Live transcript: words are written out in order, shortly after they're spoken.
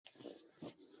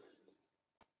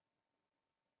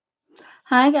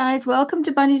Hi guys, welcome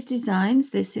to Bunny's Designs.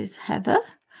 This is Heather.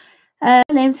 My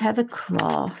name's Heather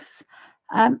Cross.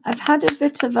 I've had a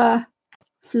bit of a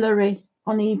flurry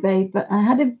on eBay, but I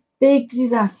had a big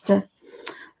disaster.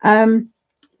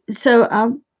 So I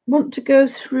want to go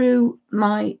through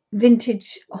my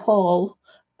vintage haul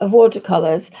of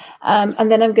watercolors,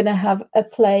 and then I'm going to have a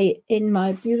play in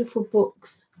my beautiful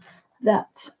books that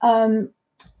the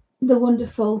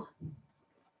wonderful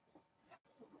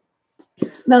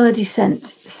Melody sent.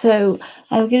 So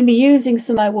I'm going to be using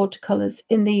some of my watercolors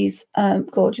in these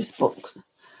gorgeous books.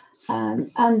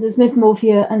 And there's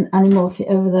Mythmorphia and Animorphia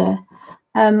over there.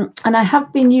 And I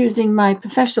have been using my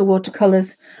professional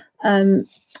watercolors in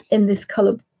this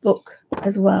color book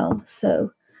as well.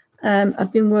 So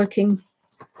I've been working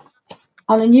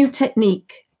on a new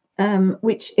technique,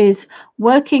 which is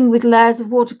working with layers of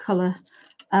watercolor,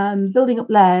 building up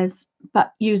layers,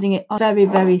 but using it on a very,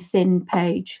 very thin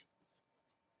page.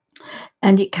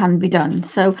 And it can be done.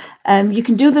 So you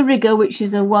can do the rigger, which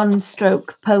is a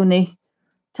one-stroke pony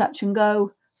touch and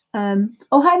go.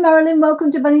 Oh, hi, Marilyn.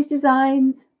 Welcome to Bunny's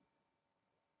Designs.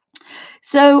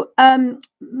 So I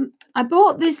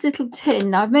bought this little tin.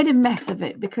 Now, I've made a mess of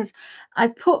it because I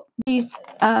put these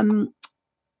Rowney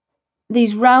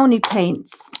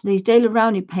paints, these Daler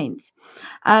Rowney paints,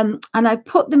 and I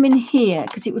put them in here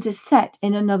because it was a set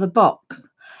in another box.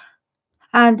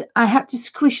 And I had to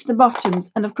squish the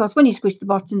bottoms. And of course, when you squish the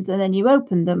bottoms and then you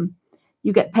open them,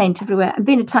 you get paint everywhere. And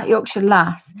being a tight Yorkshire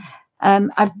lass,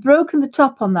 I've broken the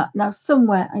top on that. Now,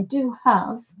 somewhere I do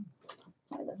have,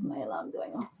 oh, that's my alarm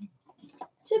going off.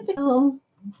 Typical.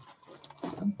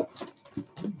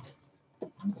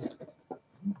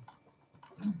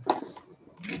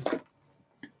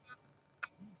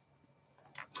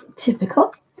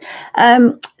 Typical.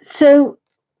 So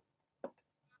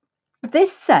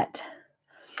this set,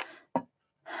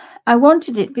 I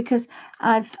wanted it because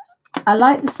I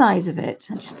like the size of it.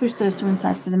 I'll just push those to one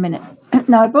side for the minute.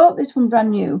 Now I bought this one brand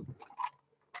new,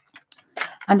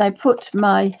 and I put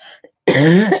my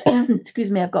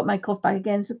excuse me, I've got my cough back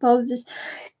again, so apologies.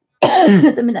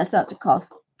 The minute I start to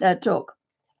talk.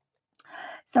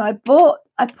 So I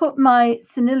put my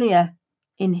Senilia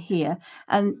in here,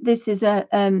 and this is a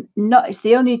it's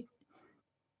the only.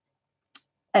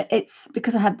 It's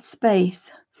because I had the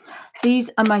space. These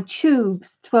are my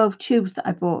tubes, 12 tubes that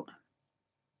I bought.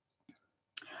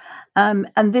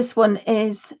 And this one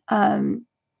is that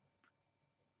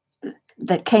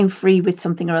came free with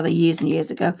something or other years and years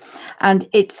ago. And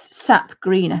it's sap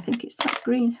green. I think it's sap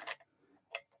green.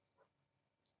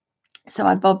 So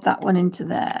I bobbed that one into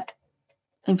there.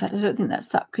 In fact, I don't think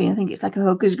that's sap green. I think it's like a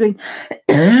hocus green.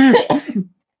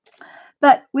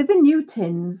 But with the new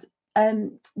tins,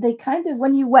 they kind of,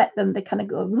 when you wet them, they kind of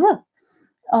go, ugh,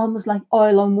 almost like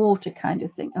oil on water kind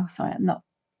of thing. Oh, sorry, I'm not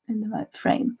in the right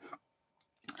frame.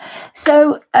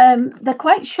 So they're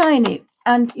quite shiny,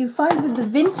 and you find with the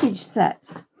vintage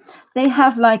sets, they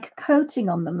have like a coating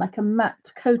on them, like a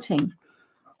matte coating.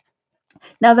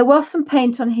 Now, there was some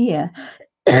paint on here,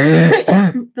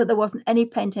 but there wasn't any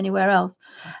paint anywhere else.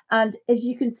 And as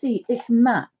you can see, it's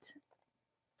matte.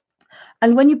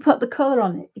 And when you put the colour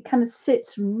on it, it kind of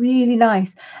sits really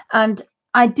nice. And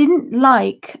I didn't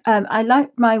like, I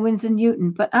liked my Winsor &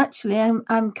 Newton, but actually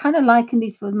I'm kind of liking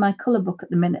these for my colour book at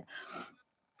the minute.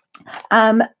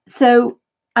 So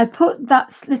I put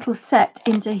that little set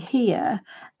into here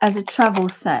as a travel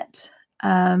set.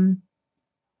 Now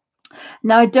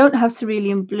I don't have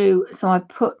cerulean blue, so I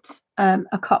put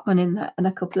a Cotman in there and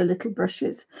a couple of little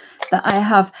brushes that I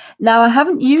have. Now I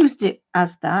haven't used it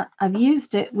as that. I've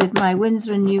used it with my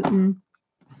Winsor & Newton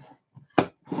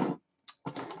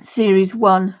Series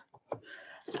 1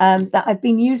 that I've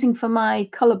been using for my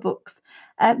colour books.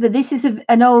 But this is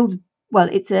an old, well,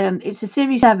 it's a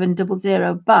Series 7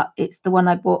 00, but it's the one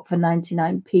I bought for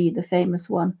 99p, the famous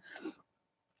one.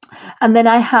 And then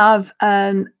I have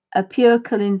a pure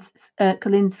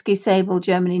Kolinsky Sable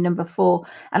Germany number 4,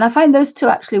 and I find those two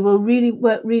actually will really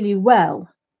work really well.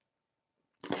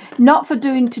 Not for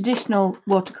doing traditional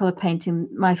watercolor painting,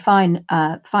 my fine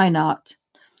art.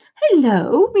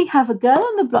 Hello, we have a girl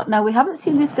on the block now. We haven't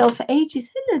seen this girl for ages.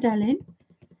 Hello, darling.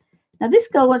 Now this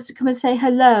girl wants to come and say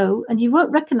hello, and you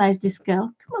won't recognize this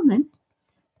girl. Come on then,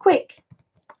 quick.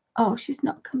 Oh, she's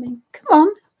not coming. Come on.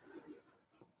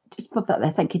 Just put that there.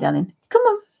 Thank you, darling. Come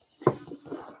on.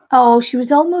 Oh, she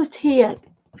was almost here.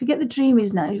 Forget the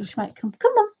dreamies now. She might come.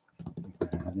 Come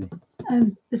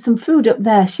on. There's some food up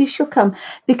there. She shall come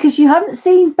because you haven't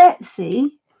seen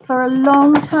Betsy for a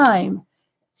long time.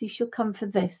 See, she'll come for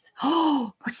this.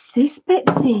 Oh, what's this,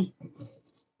 Betsy?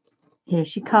 Here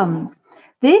she comes.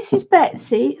 This is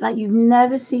Betsy, like you've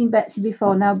never seen Betsy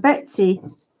before. Now, Betsy,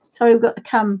 sorry, we've got the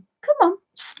cam. Come on.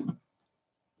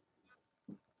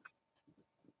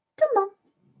 Come on.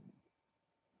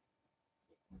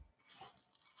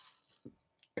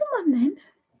 Come on then.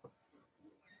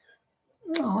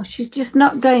 Oh, she's just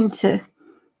not going to.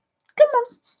 Come on.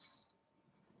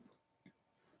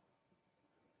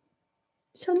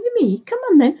 It's only me. Come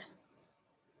on then.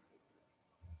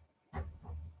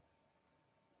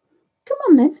 Come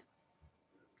on then.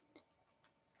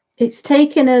 It's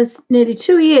taken us nearly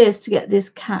 2 years to get this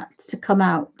cat to come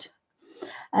out.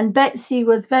 And Betsy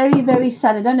was very, very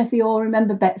sad. I don't know if you all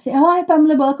remember Betsy. Oh, hi,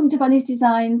 Pamela. Welcome to Bunny's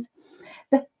Designs.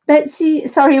 Betsy,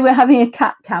 sorry, we're having a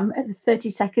cat cam at 30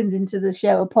 seconds into the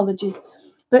show. Apologies.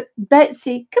 But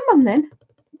Betsy, come on then.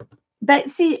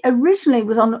 Betsy originally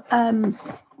was on,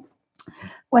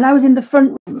 when I was in the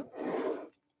front room,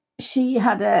 she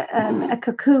had a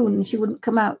cocoon. She wouldn't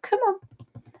come out. Come on.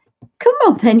 Come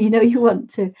on then, you know you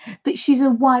want to. But she's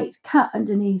a white cat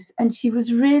underneath, and she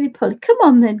was really pulling. Come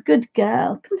on then, good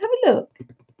girl. Come have a look.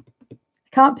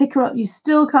 Can't pick her up. You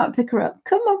still can't pick her up.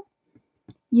 Come on.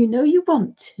 You know you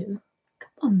want to.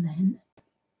 Come on then.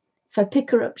 If I pick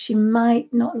her up, she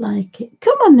might not like it.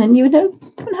 Come on then, you know.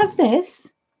 Come and have this.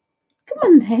 Come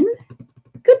on then.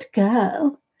 Good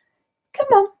girl. Come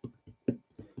on.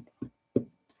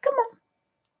 Come on.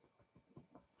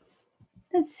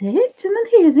 That's it. And then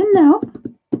here then now.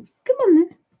 Come on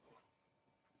then.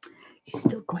 She's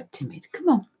still quite timid. Come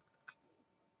on.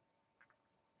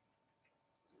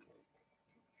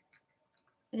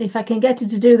 If I can get her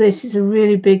to do this, it's a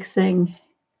really big thing.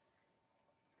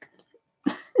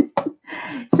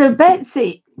 So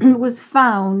Betsy was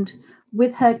found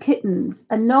with her kittens.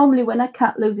 And normally when a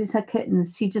cat loses her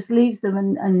kittens, she just leaves them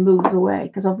and moves away,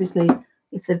 because obviously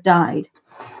if they've died.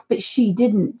 But she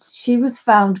didn't. She was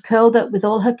found curled up with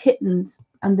all her kittens,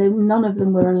 and none of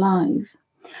them were alive.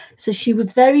 So she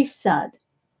was very sad.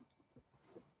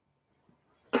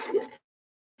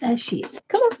 There she is.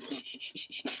 Come on.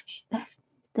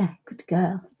 There, good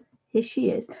girl. Here she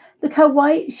is. Look how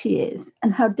white she is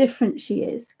and how different she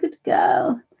is. Good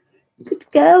girl. Good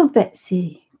girl,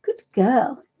 Betsy. Good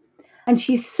girl. And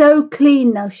she's so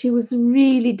clean now. She was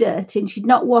really dirty and she'd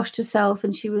not washed herself,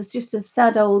 and she was just a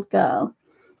sad old girl.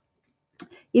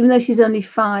 Even though she's only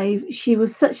 5, she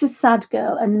was such a sad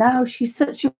girl, and now she's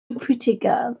such a pretty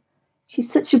girl.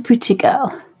 She's such a pretty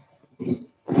girl.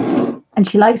 And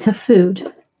she likes her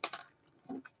food.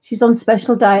 She's on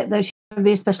special diet, though. She won't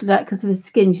be a special diet because of her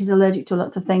skin. She's allergic to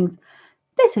lots of things.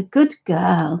 There's a good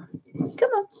girl. Come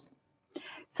on.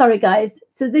 Sorry, guys.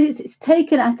 So it's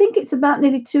taken, I think it's about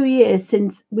nearly 2 years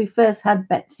since we first had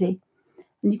Betsy.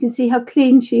 And you can see how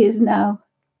clean she is now.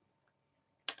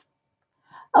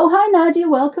 Oh, hi, Nadia.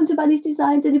 Welcome to Bunny's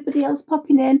Designs. Anybody else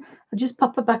popping in? I'll just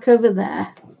pop her back over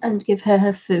there and give her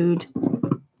her food.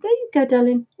 There you go,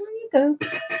 darling. There you go.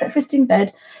 Breakfast in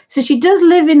bed. So she does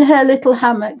live in her little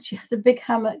hammock. She has a big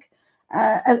hammock,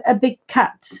 a big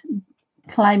cat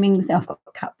climbing. I've got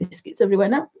cat biscuits everywhere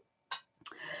now.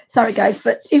 Sorry, guys,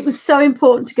 but it was so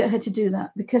important to get her to do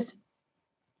that because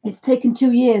it's taken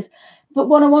 2 years. But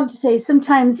what I want to say is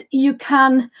sometimes you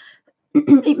can,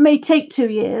 it may take 2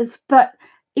 years, but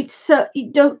it's so,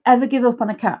 you don't ever give up on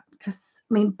a cat, because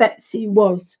I mean Betsy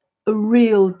was a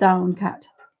real down cat.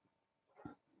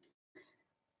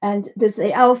 And there's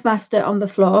the Elf Master on the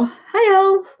floor. Hi,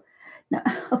 Elf. No,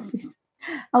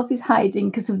 Elf is hiding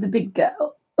because of the big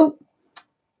girl. Oh,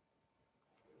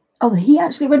 he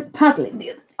actually went paddling.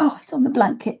 Oh, it's on the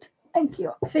blanket. Thank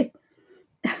you, Alfie.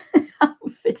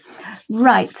 Alfie.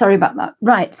 Right, sorry about that.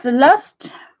 Right, so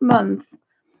last month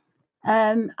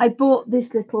I bought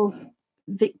this little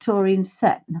Victorian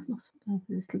set, and I've lost a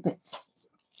little bits.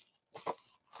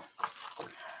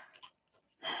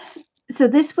 So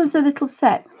this was the little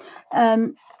set,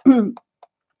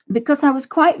 because I was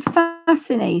quite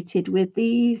fascinated with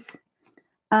these.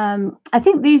 I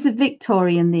think these are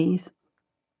Victorian, these.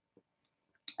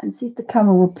 And see if the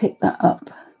camera will pick that up.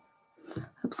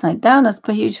 Upside down as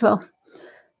per usual.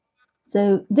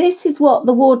 So this is what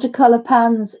the watercolor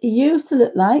pans used to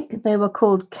look like. They were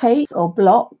called cakes or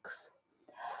blocks.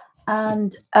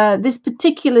 And this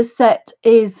particular set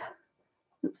is,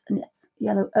 oops, and it's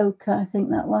yellow ochre, I think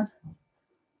that one.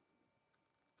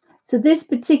 So this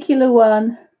particular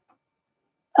one,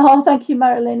 oh, thank you,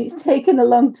 Marilyn. It's taken a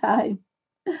long time.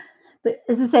 But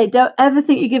as I say, don't ever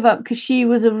think you give up, because she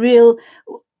was a real,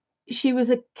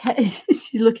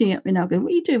 she's looking at me now going,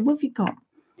 what are you doing? What have you got?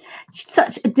 She's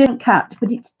such a different cat,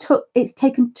 but it's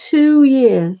taken 2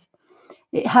 years.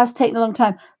 It has taken a long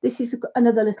time. This is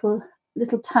another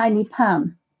little tiny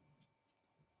pan.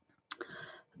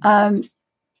 Um,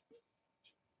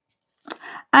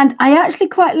 and I actually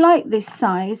quite like this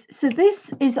size. So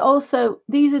this is also,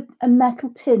 these are metal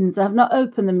tins. I've not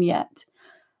opened them yet.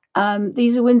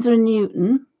 These are Winsor &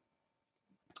 Newton.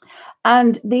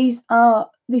 And these are,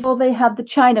 before they had the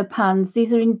china pans,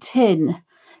 these are in tin.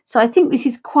 So I think this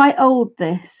is quite old,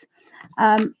 this.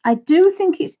 I do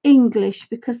think it's English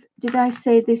because did I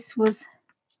say this was,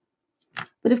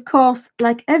 but of course,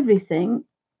 like everything,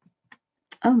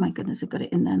 oh my goodness, I've got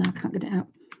it in there now, I can't get it out.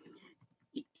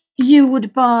 You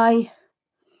would buy,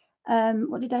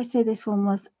 what did I say this one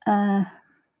was? Oh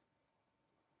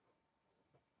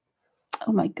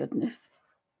my goodness.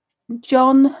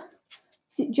 John,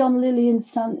 is it John Lilly and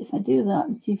Son? If I do that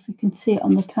and see if we can see it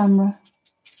on the camera.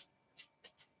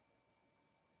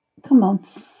 Come on,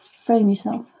 frame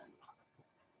yourself.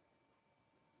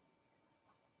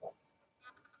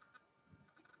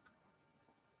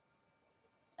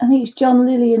 I think it's John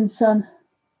Lilly and Son.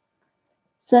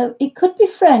 So it could be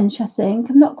French, I think.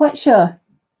 I'm not quite sure.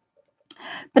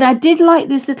 But I did like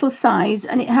this little size,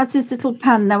 and it has this little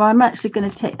pan. Now I'm actually going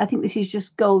to take, I think this is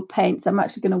just gold paint. So I'm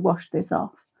actually going to wash this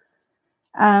off.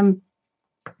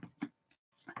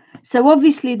 So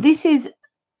obviously this is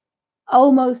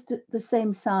almost the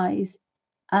same size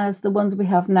as the ones we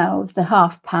have now of the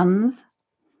half pans.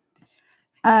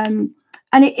 And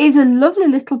it is a lovely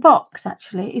little box,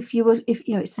 actually. If you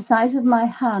know, it's the size of my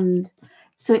hand.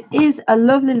 So it is a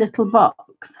lovely little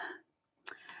box.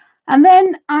 And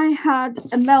then I had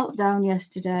a meltdown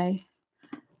yesterday.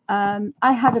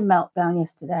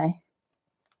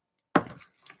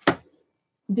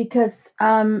 Because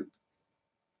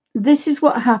this is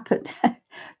what happened.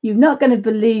 You're not going to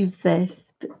believe this,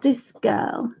 but this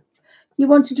girl, you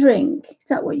want a drink? Is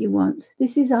that what you want?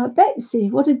 This is our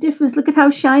Betsy. What a difference. Look at how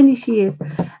shiny she is.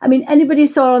 I mean, anybody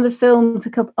saw on the films,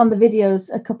 on the videos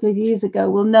a couple of years ago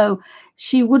will know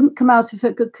she wouldn't come out of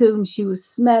her cocoon. She was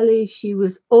smelly. She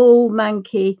was all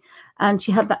manky. And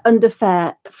she had that under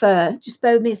fur. Just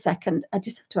bear with me a second. I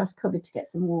just have to ask Cubby to get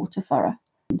some water for her.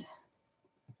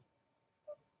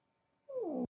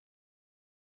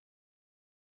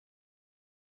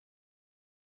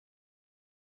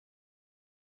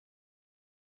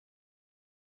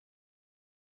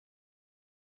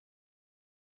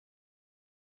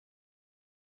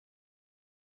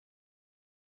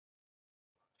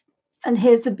 And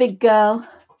here's the big girl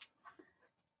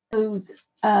who's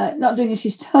not doing as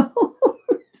she's told.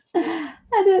 I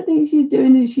don't think she's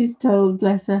doing as she's told,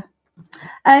 bless her.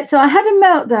 So I had a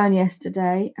meltdown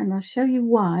yesterday, and I'll show you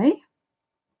why.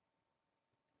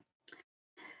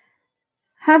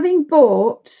 Having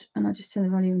bought, and I'll just turn the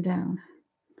volume down,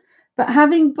 but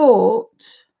having bought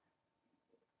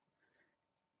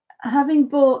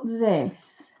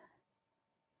this,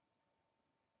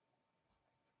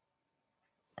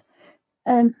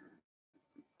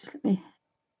 just let me.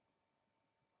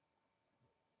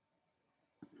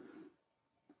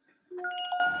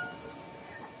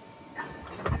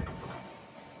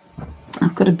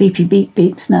 I've got a beepy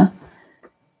beeps now.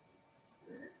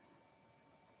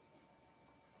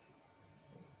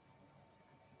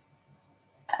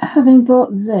 Having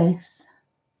bought this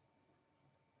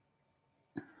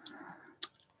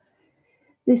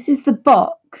is the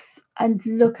box, and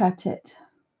look at it.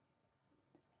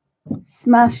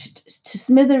 Smashed to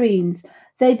smithereens.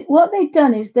 What they'd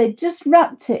done is they just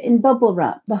wrapped it in bubble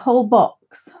wrap, the whole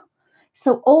box.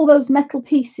 So all those metal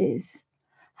pieces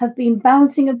have been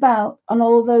bouncing about on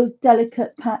all those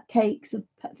delicate cakes of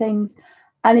things,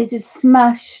 and it has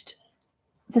smashed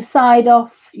the side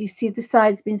off. You see the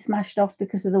side's been smashed off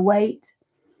because of the weight,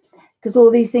 because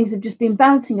all these things have just been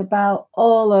bouncing about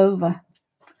all over.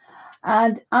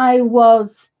 And I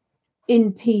was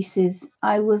in pieces.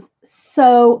 I was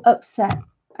so upset.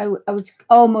 I was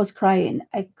almost crying.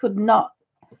 I could not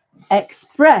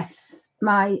express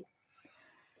my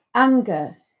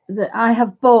anger that I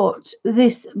have bought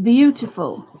this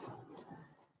beautiful,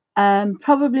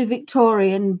 probably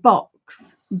Victorian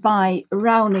box by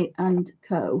Rowney and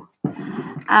Co.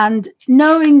 And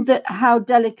knowing that how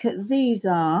delicate these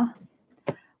are,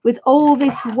 with all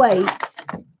this weight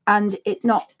and it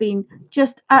not being,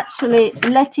 just actually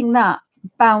letting that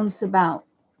bounce about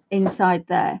inside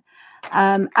there.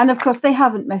 And of course, they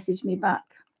haven't messaged me back.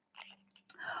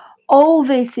 All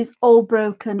this is all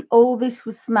broken. All this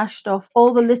was smashed off.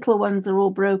 All the little ones are all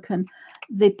broken.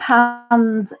 The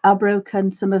pans are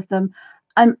broken, some of them.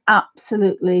 I'm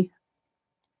absolutely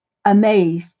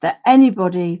amazed that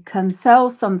anybody can sell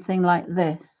something like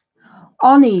this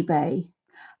on eBay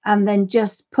and then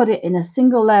just put it in a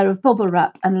single layer of bubble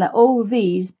wrap and let all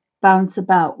these bounce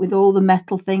about with all the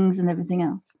metal things and everything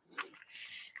else.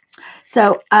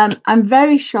 So I'm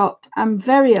very shocked. I'm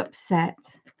very upset.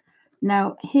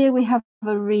 Now, here we have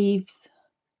a Reeves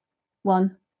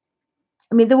one.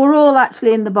 I mean, they were all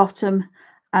actually in the bottom,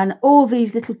 and all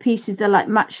these little pieces, they're like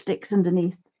matchsticks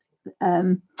underneath.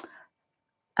 I'm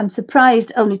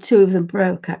surprised only 2 of them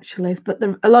broke, actually, but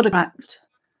a lot of cracked.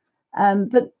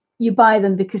 But you buy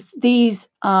them because these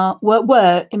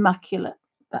were immaculate,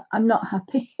 but I'm not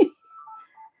happy.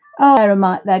 Oh,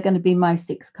 they're going to be my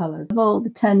 6 colours. Of all the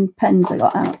 10 pens I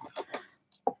got out.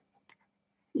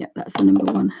 Yeah, that's the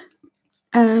number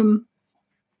 1.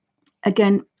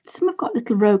 Again, some have got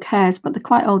little rogue hairs, but they're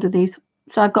quite old, these.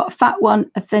 So I've got a fat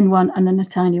one, a thin one, and then a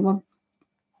tiny one.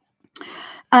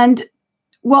 And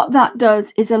what that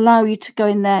does is allow you to go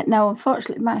in there. Now,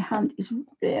 unfortunately, my hand is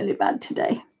really bad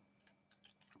today.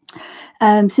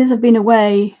 Since I've been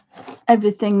away,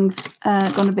 everything's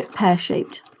gone a bit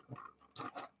pear-shaped.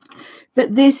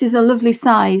 But this is a lovely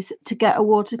size to get a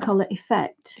watercolour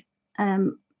effect.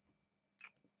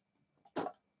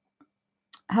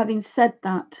 Having said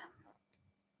that,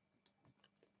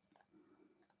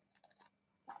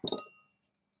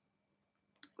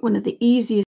 one of the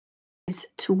easiest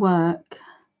to work,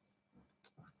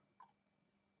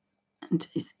 and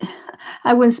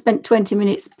I once spent 20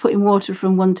 minutes putting water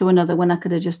from one to another when I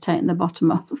could have just taken the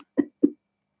bottom off.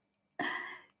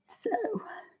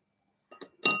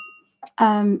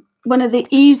 So one of the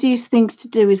easiest things to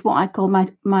do is what I call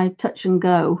my touch and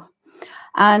go.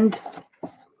 And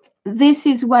this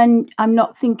is when I'm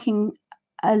not thinking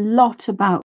a lot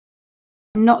about,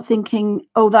 I'm not thinking,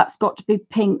 oh, that's got to be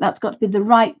pink, that's got to be the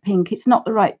right pink. It's not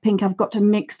the right pink. I've got to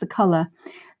mix the colour.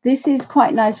 This is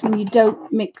quite nice when you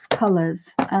don't mix colours.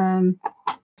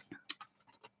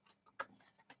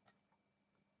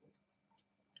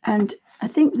 And I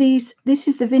think this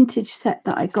is the vintage set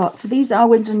that I got. So these are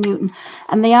Winsor & Newton,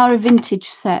 and they are a vintage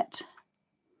set.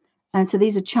 And so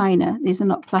these are China. These are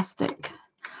not plastic.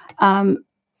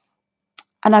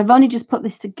 And I've only just put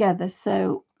this together,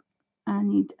 so I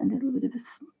need a little bit of a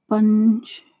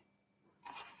sponge.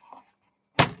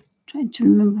 Trying to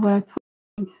remember where I put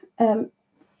it.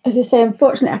 As I say,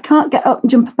 unfortunately, I can't get up and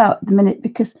jump about at the minute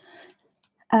because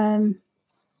and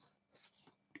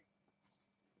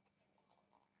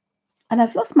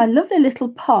I've lost my lovely little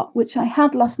pot, which I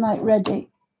had last night ready.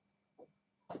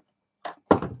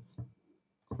 Oh,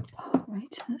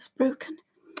 right, that's broken.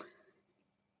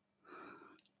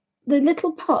 The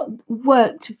little pot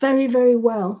worked very, very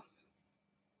well.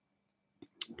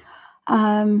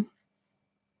 I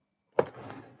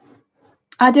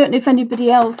don't know if anybody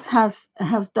else has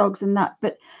dogs and that,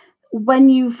 but when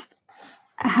you've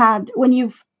had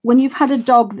a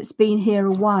dog that's been here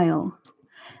a while,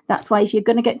 that's why if you're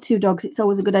going to get 2 dogs, it's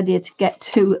always a good idea to get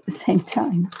 2 at the same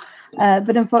time.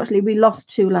 But unfortunately, we lost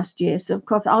 2 last year, so of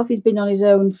course Alfie's been on his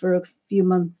own for a few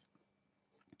months.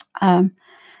 And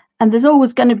there's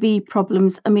always going to be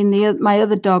problems. I mean, my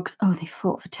other dogs, they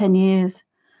fought for 10 years.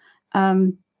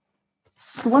 The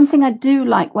one thing I do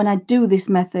like when I do this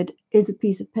method is a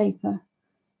piece of paper.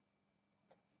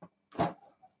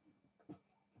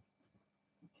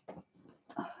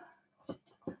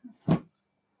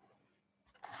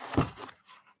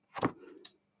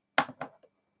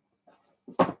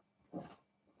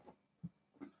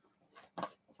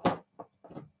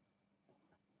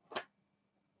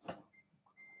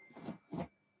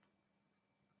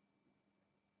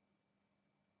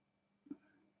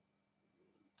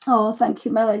 Oh, thank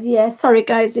you, Melody. Yeah, sorry,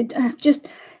 guys. Just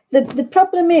the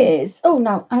problem is. Oh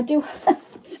no, I do.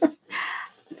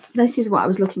 This is what I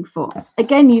was looking for.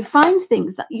 Again, you find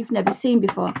things that you've never seen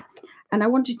before, and I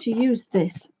wanted to use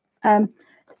this.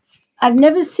 I've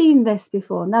never seen this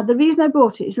before. Now, the reason I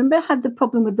bought it is, remember I had the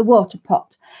problem with the water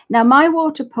pot. Now, my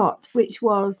water pot, which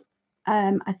was,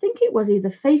 I think it was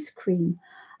either face cream,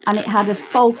 and it had a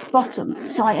false bottom.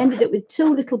 So I ended up with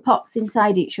 2 little pots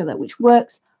inside each other, which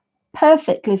works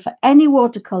perfectly for any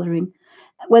watercolouring.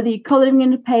 Whether you're colouring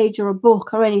in a page or a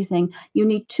book or anything, you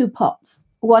need 2 pots.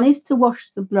 One is to wash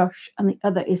the brush, and the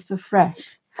other is for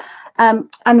fresh. And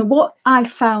what I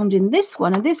found in this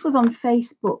one, and this was on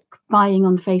Facebook, buying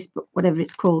on Facebook, whatever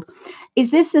it's called,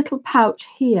 is this little pouch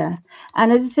here.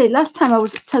 And as I say, last time I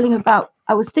was thinking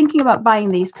about buying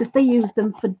these because they use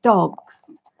them for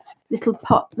dogs. Little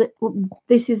pot.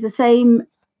 This is the same.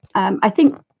 I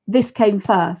think this came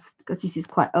first because this is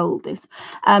quite old.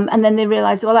 And then they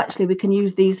realised, well, actually, we can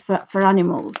use these for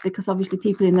animals, because obviously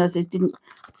people in those days didn't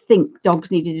think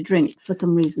dogs needed a drink for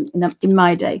some reason in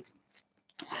my day.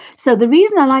 So the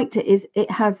reason I liked it is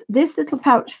it has this little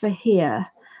pouch for here,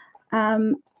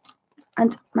 and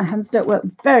my hands don't work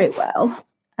very well.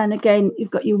 And again,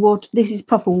 you've got your water. This is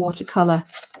proper watercolor.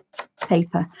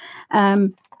 paper.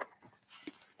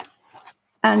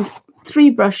 And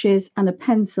 3 brushes and a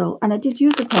pencil, and I did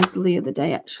use a pencil the other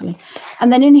day actually.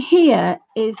 And then in here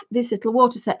is this little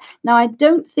water set. Now I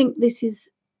don't think this is,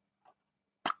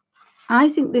 I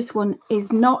think this one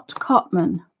is not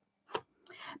Cotman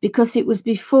because it was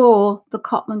before the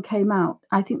Cotman came out.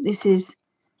 I think this is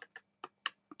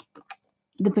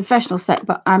the professional set,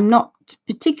 but I'm not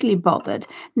particularly bothered.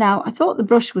 Now I thought the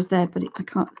brush was there, but I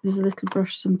can't, there's a little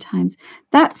brush sometimes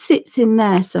that sits in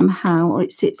there somehow, or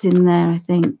it sits in there, I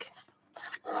think.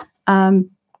 And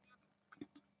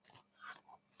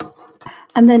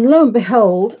then lo and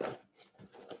behold,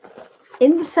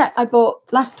 in the set I bought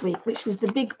last week, which was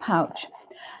the big pouch,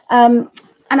 and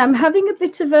I'm having a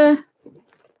bit of a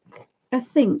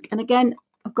think, and again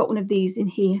I've got one of these in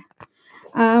here.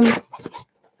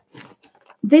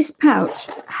 This pouch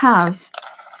has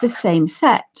the same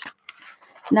set.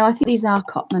 Now I think these are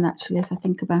Cotman actually, if I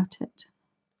think about it.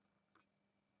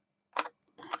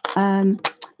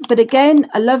 But again,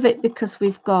 I love it because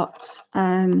we've got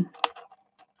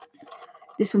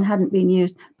this one hadn't been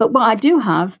used, but what I do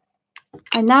have,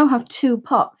 I now have 2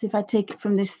 pots. If I take it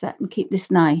from this set and keep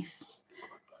this nice,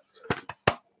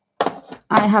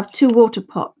 I have 2 water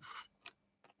pots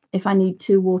if I need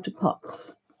 2 water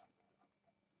pots.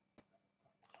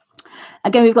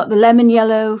 Again, we've got the lemon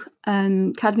yellow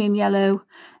and cadmium yellow.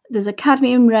 There's a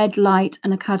cadmium red light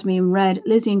and a cadmium red,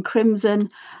 Lysian crimson,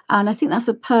 and I think that's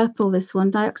a purple, this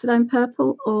one, dioxidine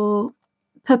purple or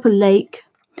purple lake.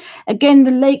 Again,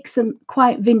 the lakes are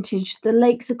quite vintage. The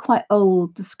lakes are quite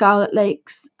old, the scarlet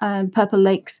lakes and purple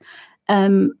lakes,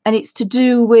 and it's to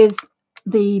do with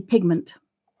the pigment.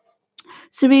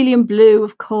 Cerulean blue,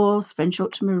 of course, French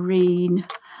ultramarine,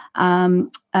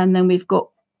 and then we've got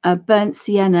burnt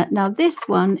sienna. Now this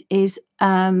one is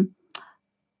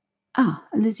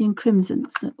Elysian crimson.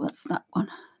 So what's that one?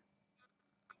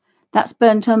 That's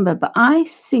burnt umber, but I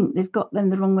think they've got them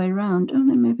the wrong way around. Oh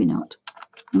no, maybe not.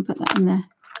 I'll put that in there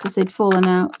because they'd fallen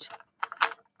out.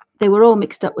 They were all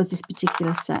mixed up with this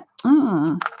particular set.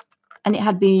 And it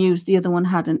had been used, the other one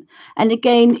hadn't. And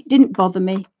again, it didn't bother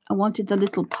me. I wanted the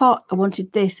little pot, I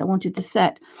wanted this, I wanted the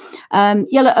set.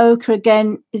 Yellow ochre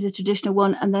again is a traditional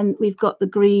one, and then we've got the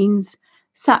greens,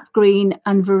 sap green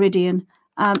and viridian.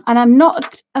 And I'm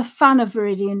not a fan of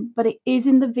viridian, but it is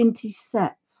in the vintage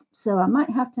sets, so I might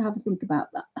have to have a think about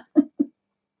that.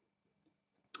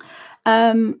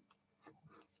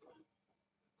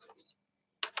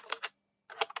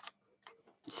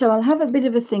 So I'll have a bit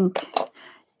of a think.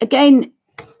 Again,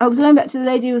 I was going back to the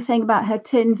lady who was saying about her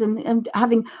tins and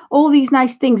having all these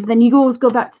nice things. Then you always go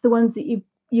back to the ones that you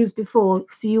used before.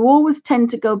 So you always tend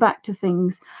to go back to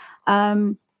things.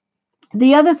 The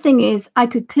other thing is I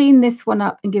could clean this one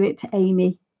up and give it to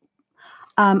Amy.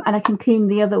 And I can clean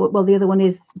the other, well, the other one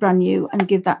is brand new, and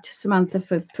give that to Samantha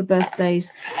for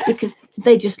birthdays, because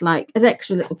they just like as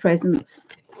extra little presents.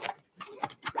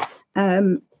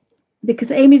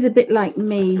 Because Amy's a bit like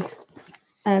me.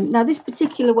 Now this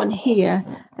particular one here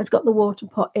has got the water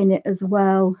pot in it as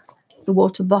well, the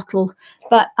water bottle,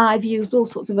 but I've used all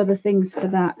sorts of other things for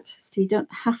that, so you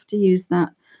don't have to use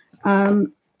that.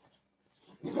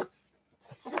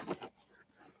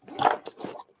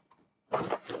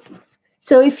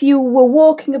 So if you were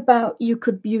walking about, you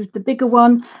could use the bigger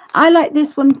one. I like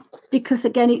this one because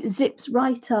again it zips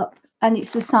right up, and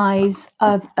it's the size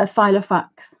of a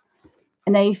Filofax,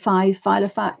 an A5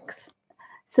 Filofax.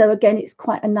 So again, it's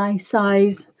quite a nice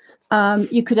size.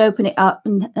 You could open it up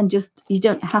and just, you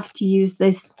don't have to use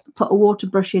this. Put a water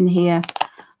brush in here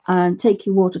and take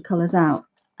your watercolors out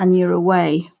and you're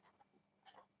away.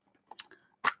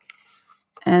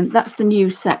 And that's the new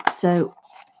set. So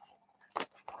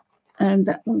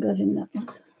that one goes in that one.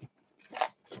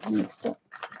 Mixed up.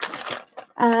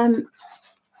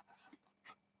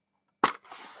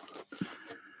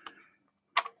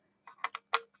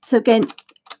 So again,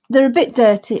 they're a bit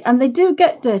dirty, and they do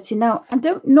get dirty. Now, I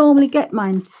don't normally get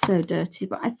mine so dirty,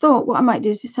 but I thought what I might do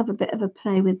is just have a bit of a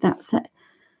play with that set.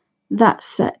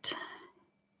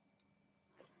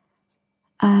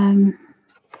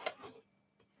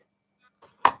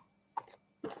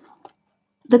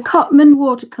 The Cotman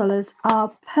watercolors are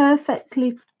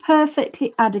perfectly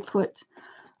adequate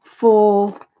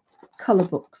for color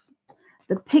books.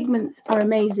 The pigments are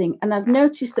amazing, and I've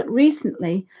noticed that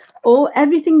recently,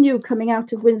 everything new coming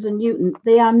out of Winsor & Newton,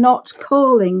 they are not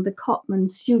calling the Cotman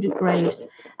student grade.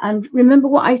 And remember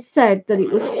what I said, that it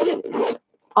was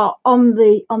on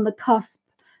the cusp,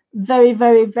 very,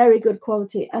 very, very good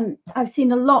quality. And I've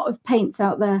seen a lot of paints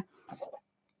out there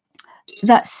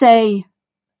that say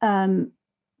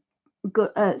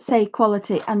say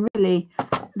quality, and really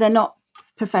they're not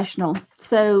professional.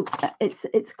 So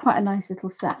it's quite a nice little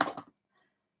set.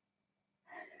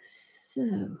 So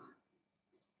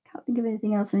can't think of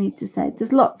anything else I need to say.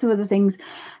 There's lots of other things,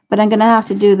 but I'm going to have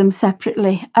to do them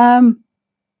separately. I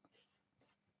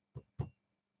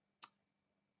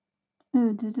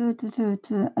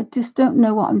just don't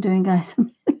know what I'm doing, guys.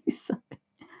 I'm really sorry.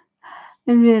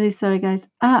 I'm really sorry, guys.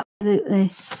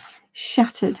 Absolutely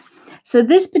shattered. So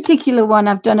this particular one,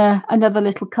 I've done another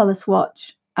little color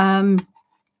swatch. And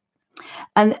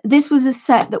this was a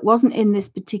set that wasn't in this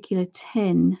particular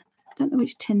tin. I don't know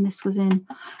which tin this was in.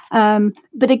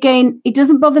 But again, it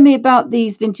doesn't bother me about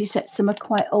these vintage sets. Some are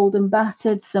quite old and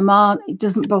battered, some aren't. It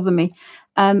doesn't bother me.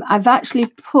 I've actually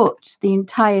put the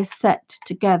entire set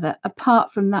together,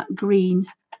 apart from that green.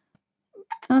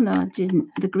 Oh, no, I didn't.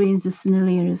 The green's a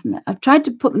Sennelier, isn't it? I've tried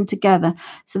to put them together.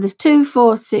 So there's 2,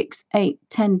 4, 6, 8,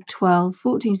 10, 12,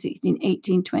 14, 16,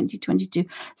 18, 20, 22.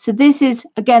 So this is,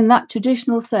 again, that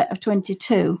traditional set of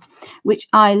 22, which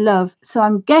I love. So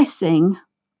I'm guessing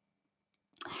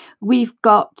we've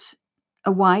got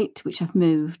a white, which I've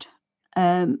moved.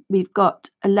 We've got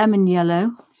a lemon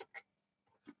yellow.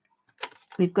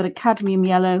 We've got a cadmium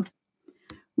yellow.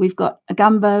 We've got a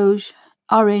gamboge,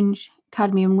 orange,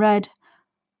 cadmium red.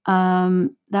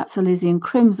 That's Elysian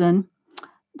crimson.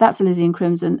 That's Elysian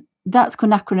crimson. That's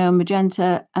quinacridone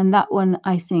magenta, and that one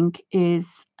I think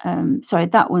is sorry,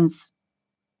 that one's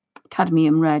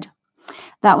cadmium red.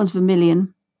 That one's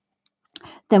vermilion.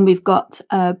 Then we've got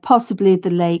possibly the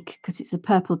lake, because it's a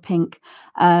purple pink.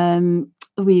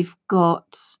 We've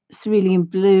got cerulean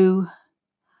blue.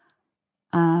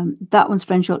 That one's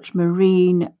French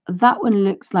ultramarine. That one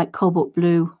looks like cobalt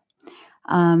blue.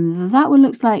 That one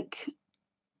looks like,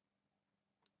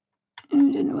 I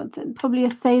don't know what, probably a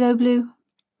phthalo blue.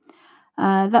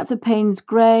 That's a Payne's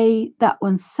grey. That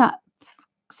one's sap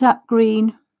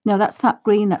green. No, that's sap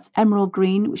green. That's emerald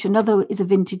green, which another is a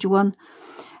vintage one.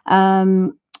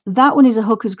 That one is a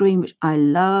hooker's green, which I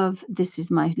love. This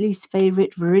is my least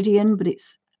favorite, Viridian, but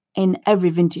it's in every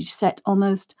vintage set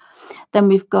almost. Then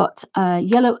we've got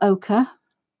yellow ochre.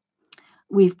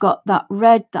 We've got that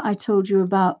red that I told you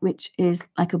about, which is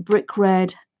like a brick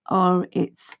red, or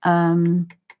it's a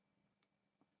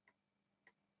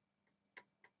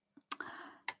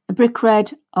brick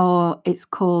red, or it's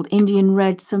called Indian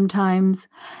red sometimes.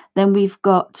 Then we've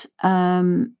got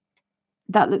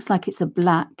that looks like it's a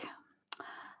black.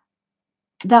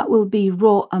 That will be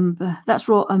raw umber. That's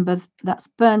raw umber. That's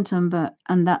burnt umber,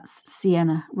 and that's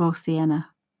sienna, raw sienna.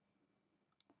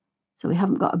 So we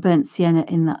haven't got a burnt sienna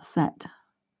in that set.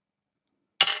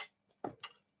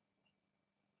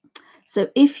 So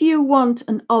if you want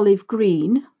an olive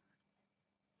green,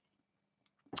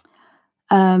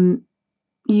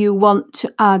 you want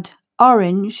to add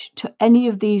orange to any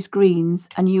of these greens,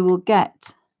 and you will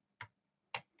get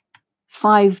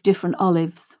 5 different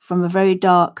olives, from a very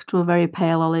dark to a very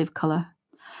pale olive color,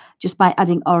 just by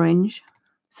adding orange.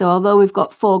 So although we've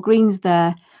got 4 greens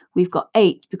there, we've got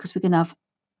 8 because we're going to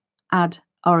add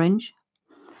orange.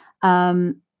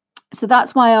 So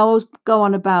that's why I always go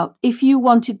on about, if you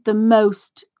wanted the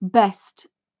most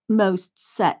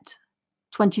set,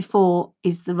 24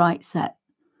 is the right set.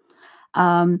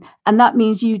 And that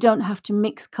means you don't have to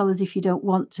mix colors if you don't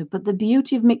want to. But the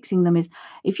beauty of mixing them is,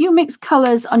 if you mix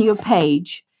colors on your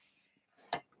page,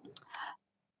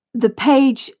 the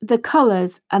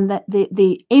colors and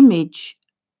the image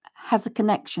has a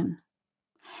connection.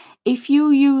 If you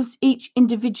use each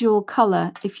individual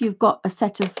color, if you've got a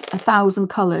set of 1,000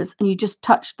 colors and you just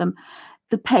touch them,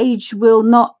 the page will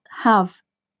not have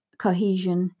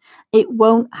cohesion. It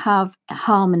won't have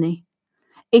harmony.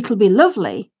 It'll be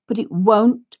lovely, but it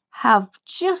won't have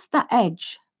just that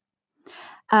edge.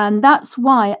 And that's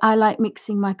why I like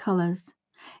mixing my colors.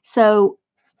 So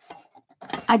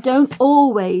I don't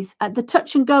always, the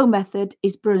touch and go method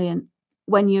is brilliant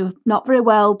when you're not very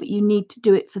well, but you need to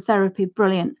do it for therapy,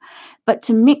 brilliant. But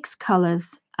to mix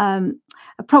colors, I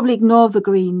probably ignore the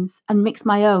greens and mix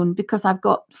my own, because I've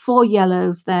got 4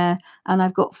 yellows there and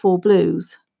I've got 4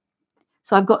 blues.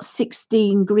 So I've got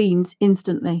 16 greens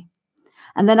instantly.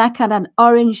 And then I can add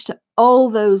orange to all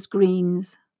those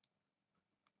greens.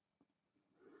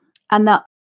 And that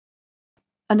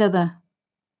another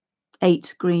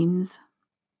 8 greens.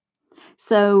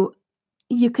 So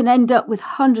you can end up with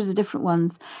hundreds of different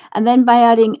ones. And then by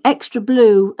adding extra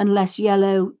blue and less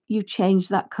yellow, you change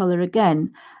that color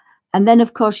again. And then,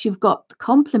 of course, you've got the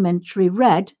complementary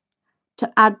red to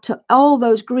add to all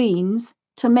those greens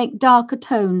to make darker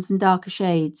tones and darker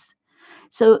shades.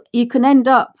 So you can end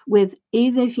up with,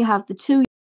 either if you have the 2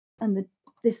 and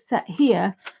this set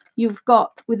here, you've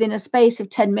got, within a space of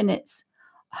 10 minutes,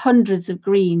 hundreds of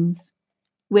greens.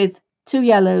 with 2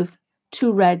 yellows,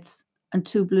 2 reds and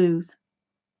 2 blues.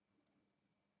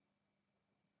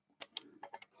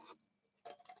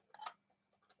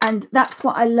 And that's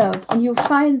what I love. And you'll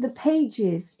find the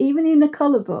pages, even in a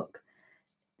colour book,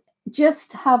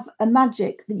 just have a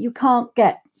magic that you can't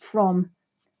get from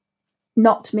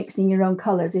not mixing your own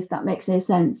colours, if that makes any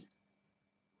sense.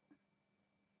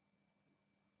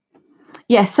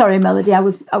 Yes, sorry, Melody, I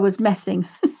was messing.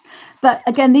 But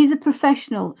again, these are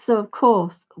professional, so of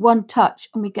course, one touch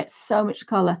and we get so much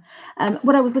colour.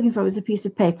 What I was looking for was a piece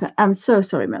of paper. I'm so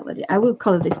sorry, Melody. I will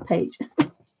colour this page.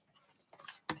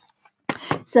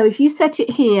 So if you set it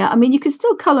here, I mean, you can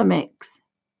still colour mix.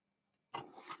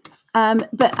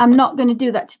 But I'm not going to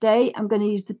do that today. I'm going to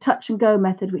use the touch and go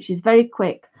method, which is very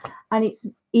quick and it's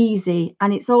easy.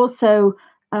 And it's also,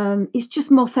 it's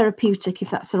just more therapeutic, if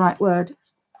that's the right word.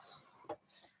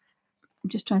 I'm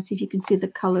just trying to see if you can see the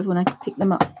colours when I pick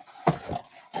them up.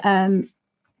 You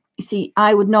see,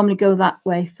 I would normally go that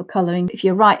way for colouring. If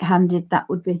you're right-handed, that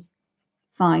would be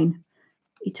fine.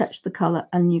 You touch the colour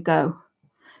and you go.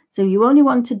 So you only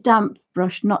want a damp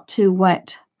brush, not too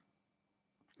wet.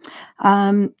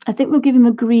 I think we'll give him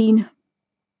a green.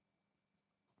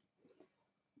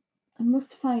 I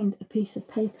must find a piece of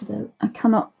paper though. I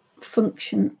cannot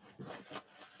function.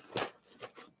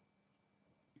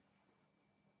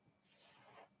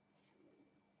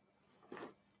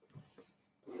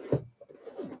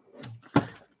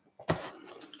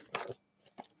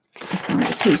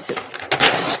 A piece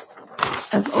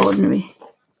of ordinary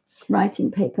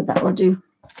writing paper, that will do.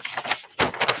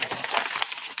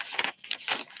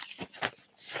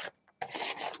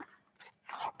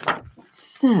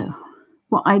 So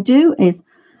what I do is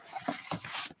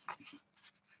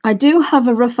I do have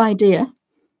a rough idea,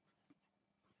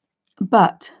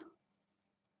 but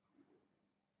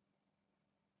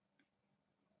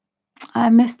I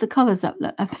messed the colours up.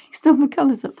 Look, I mixed all the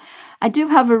colours up. I do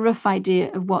have a rough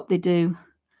idea of what they do.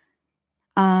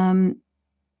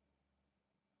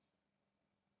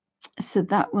 So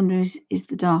that one is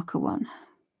the darker one,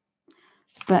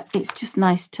 but it's just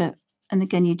nice to, and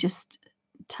again, you just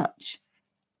touch.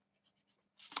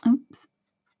 Oops.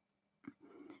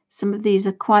 Some of these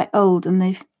are quite old and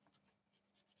they've,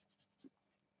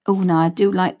 oh no, I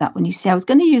do like that one. You see, I was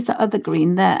going to use that other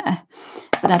green there,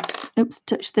 but I, oops,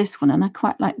 touched this one and I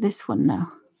quite like this one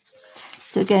now.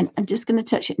 So again, I'm just going to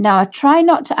touch it. Now I try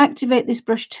not to activate this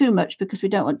brush too much because we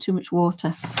don't want too much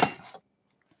water.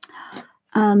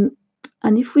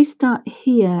 And if we start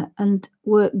here and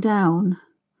work down,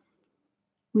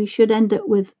 we should end up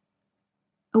with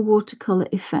a watercolor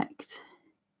effect.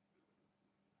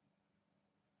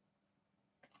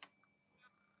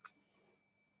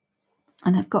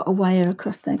 And I've got a wire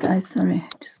across there, guys. Sorry,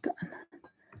 I've just got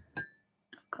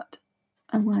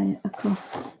a wire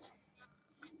across.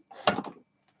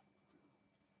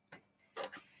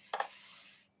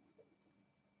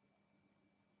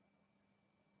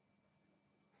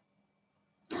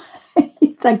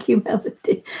 Thank you,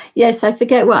 Melody. Yes, I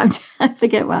forget what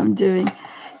I'm doing.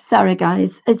 Sorry,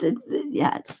 guys.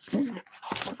 Yeah, a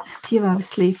few hours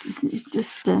sleep is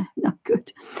just not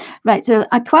good. Right, so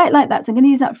I quite like that. So I'm going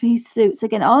to use that for his suits.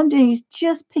 Again, all I'm doing is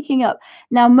just picking up.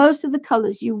 Now, most of the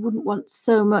colours you wouldn't want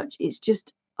so much. It's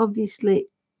just obviously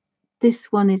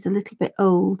this one is a little bit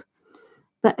old,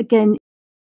 but again,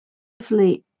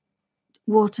 lovely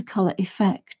watercolor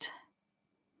effect.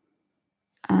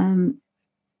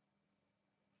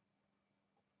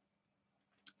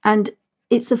 And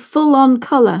it's a full-on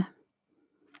color,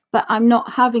 but I'm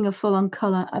not having a full-on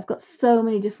color. I've got so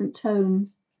many different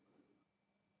tones.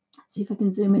 Let's see if I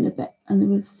can zoom in a bit and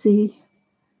we'll see.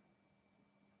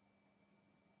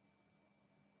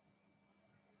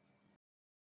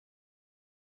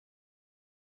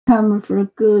 Camera for a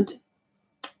good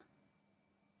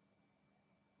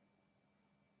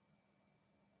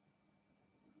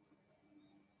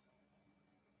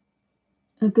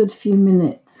few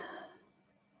minutes.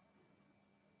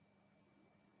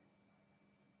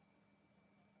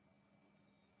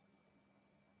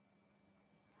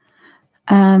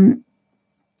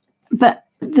 But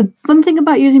the one thing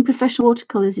about using professional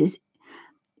watercolors is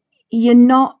you're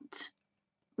not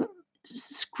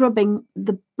scrubbing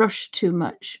the brush too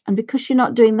much, and because you're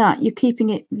not doing that, you're keeping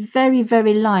it very,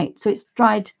 very light, so it's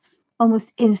dried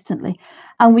almost instantly,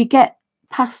 and we get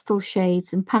pastel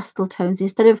shades and pastel tones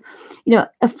instead of, you know,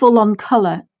 a full-on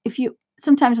color. If you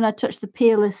sometimes when I touch the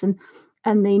Peerless and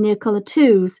the Near Color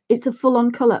 2s, it's a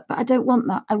full-on color, but I don't want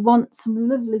that. I want some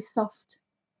lovely soft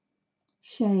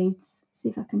shades. See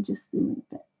if I can just zoom in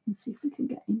a bit and see if we can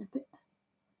get in a bit.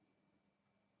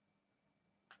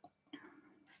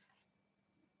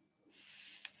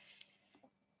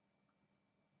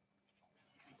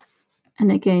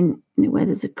 And again, where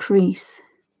there's a crease.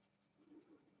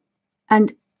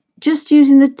 And just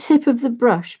using the tip of the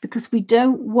brush, because we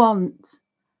don't want,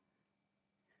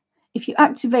 if you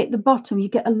activate the bottom, you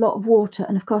get a lot of water.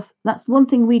 And of course, that's one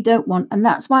thing we don't want. And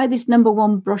that's why this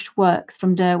 #1 brush works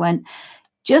from Derwent.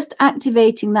 Just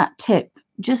activating that tip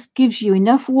just gives you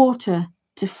enough water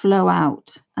to flow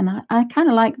out. And I kind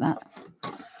of like that.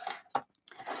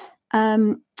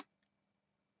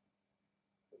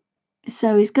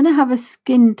 So he's going to have a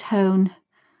skin tone.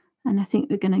 And I think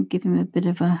we're going to give him a bit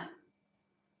of an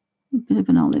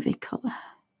olivey colour.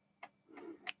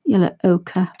 Yellow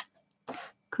ochre.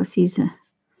 Because he's an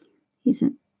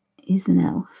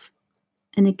elf.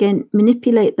 And again,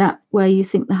 manipulate that where you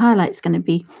think the highlight's going to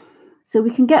be. So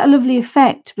we can get a lovely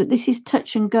effect, but this is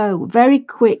touch and go. Very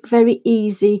quick, very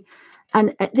easy.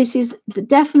 And this is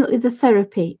definitely the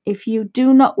therapy. If you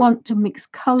do not want to mix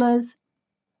colours,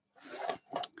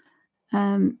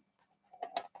 I'm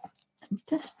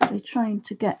desperately trying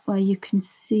to get where you can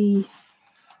see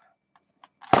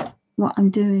what I'm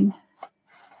doing.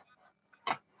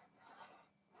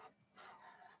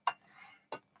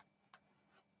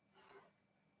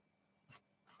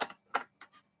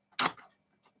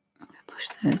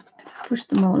 Push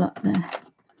them all up there.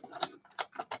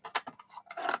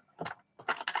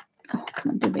 Oh,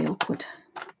 come on, don't be awkward.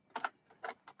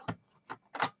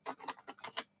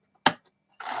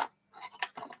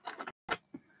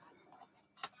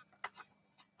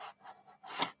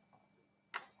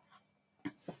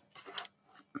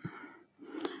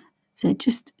 So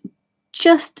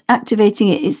just activating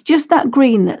it. It's just that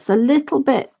green that's a little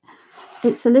bit.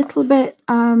 It's a little bit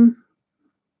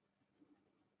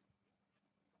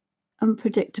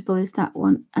unpredictable, is that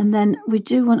one. And then we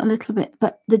do want a little bit,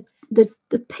 but the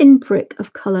pinprick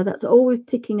of colour, that's all we're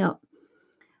picking up.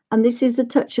 And this is the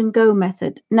touch and go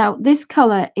method. Now this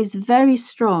colour is very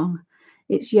strong.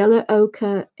 It's yellow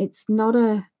ochre. It's not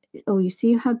a, oh, you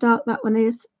see how dark that one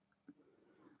is?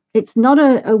 It's not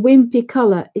a wimpy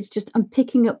colour. It's just I'm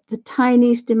picking up the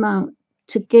tiniest amount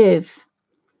to give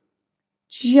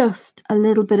just a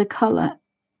little bit of colour.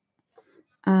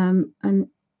 And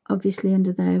obviously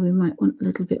under there we might want a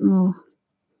little bit more.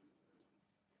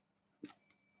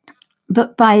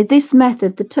 But by this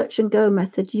method, the touch and go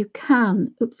method, you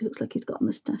can, oops, it looks like he's got a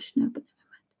moustache now, but never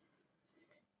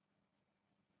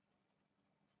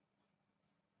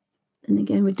mind. And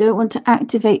again, we don't want to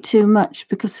activate too much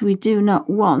because we do not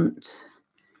want,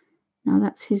 now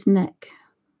that's his neck.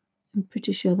 I'm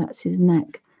pretty sure that's his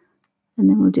neck. And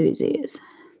then we'll do his ears.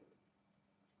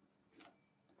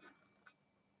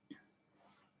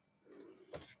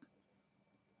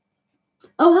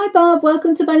 Oh, hi, Bob.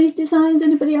 Welcome to Bunny's Designs.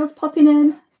 Anybody else popping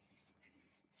in?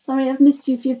 Sorry, I've missed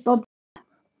you if you've Bob.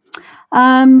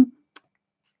 And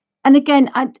again,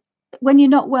 when you're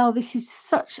not well, this is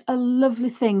such a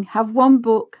lovely thing. Have one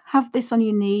book, have this on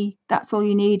your knee. That's all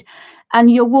you need.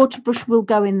 And your water brush will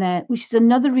go in there, which is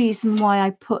another reason why I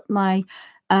put my,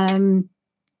 I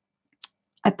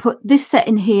put this set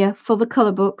in here for the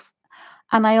colour books.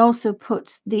 And I also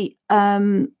put the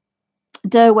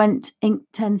Derwent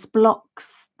Inktense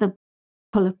blocks, the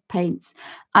colour paints.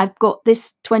 I've got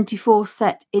this 24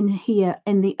 set in here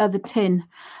in the other tin.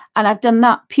 And I've done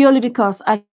that purely because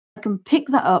I can pick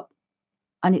that up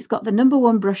and it's got the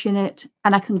 #1 brush in it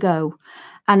and I can go.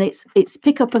 And it's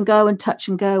pick up and go and touch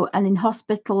and go. And in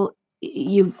hospital,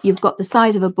 you've got the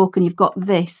size of a book and you've got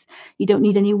this. You don't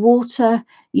need any water.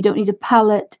 You don't need a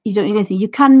palette. You don't need anything. You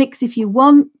can mix if you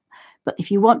want, but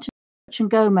if you want to touch and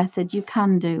go method, you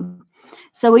can do.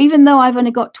 So even though I've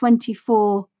only got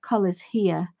 24 colours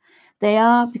here, they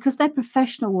are, because they're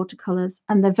professional watercolours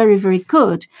and they're very, very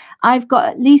good, I've got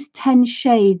at least 10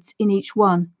 shades in each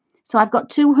one. So I've got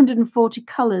 240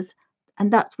 colours,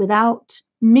 and that's without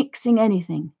mixing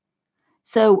anything.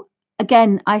 So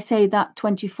again, I say that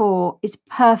 24 is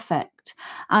perfect.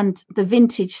 And the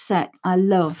vintage set I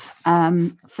love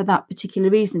for that particular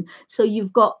reason. So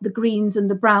you've got the greens and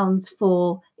the browns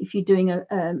for if you're doing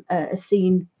a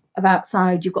scene of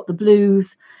outside, you've got the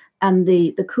blues and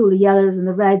the cooler yellows and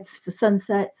the reds for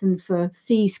sunsets and for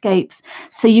seascapes.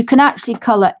 So you can actually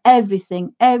colour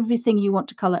everything you want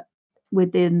to colour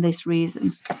within this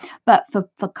reason. But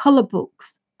for colour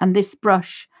books and this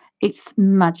brush, it's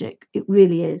magic. It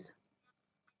really is.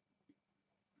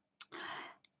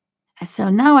 So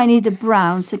now I need a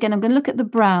brown. So again, I'm going to look at the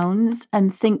browns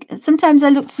and think, sometimes I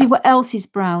look to see what else is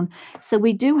brown. So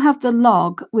we do have the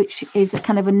log, which is a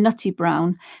kind of a nutty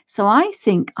brown. So I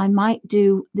think I might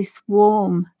do this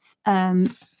warm,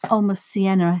 almost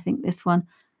sienna, I think this one.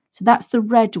 So that's the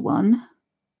red one.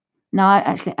 Now,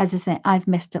 actually, as I say, I've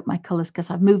messed up my colours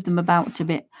because I've moved them about a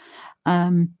bit.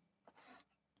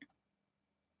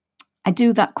 I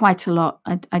do that quite a lot.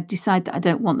 I decide that I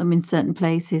don't want them in certain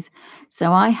places.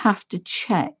 So I have to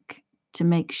check to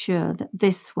make sure that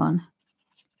this one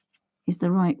is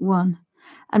the right one.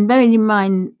 And bearing in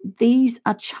mind, these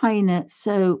are China,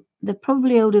 so they're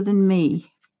probably older than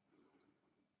me.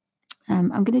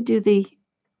 I'm going to do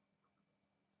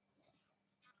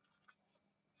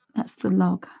that's the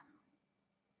log.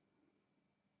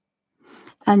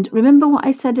 And remember what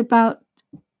I said about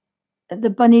the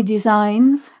bunny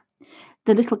designs?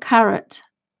 The little carrot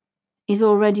is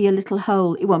already a little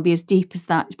hole. It won't be as deep as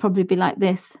that. It'll probably be like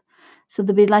this. So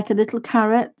there'll be like a little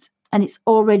carrot and it's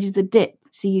already the dip.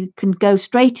 So you can go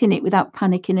straight in it without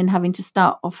panicking and having to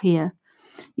start off here.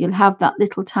 You'll have that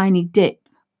little tiny dip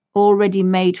already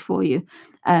made for you.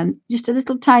 Just a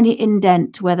little tiny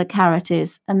indent where the carrot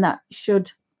is, and that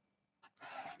should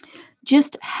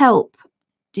just help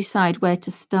decide where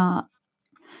to start.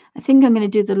 I think I'm going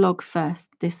to do the log first,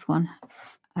 this one.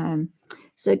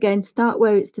 So again, start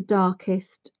where it's the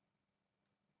darkest.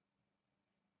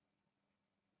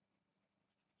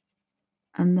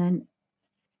 And then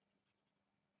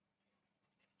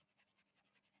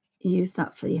use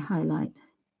that for your highlight.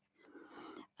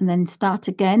 And then start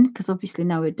again, because obviously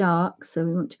now we're dark, so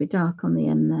we want to be dark on the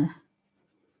end there.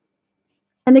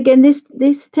 And again,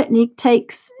 this technique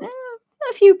takes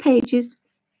a few pages.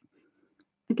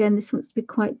 Again, this wants to be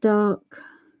quite dark.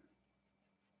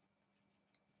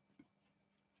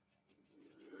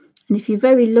 And if you're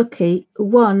very lucky,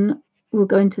 one will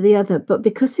go into the other. But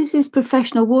because this is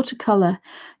professional watercolor,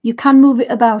 you can move it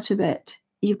about a bit.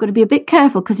 You've got to be a bit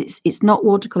careful because it's not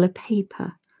watercolor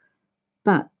paper,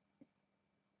 but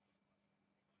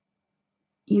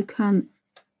you can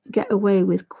get away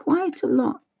with quite a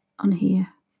lot on here.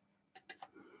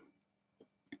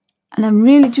 And I'm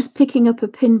really just picking up a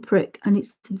pinprick, and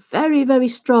it's very, very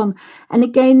strong. And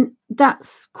again,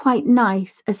 that's quite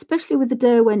nice, especially with the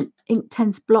Derwent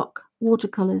Inktense block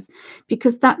watercolors,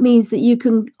 because that means that you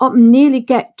can nearly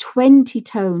get 20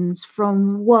 tones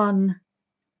from one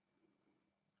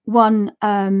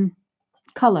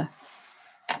color,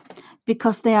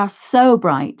 because they are so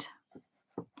bright.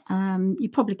 You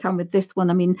probably can with this one.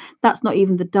 I mean, that's not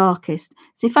even the darkest.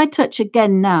 So if I touch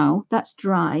again now, that's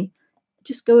dry.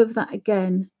 Just go over that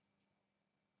again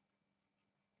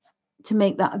to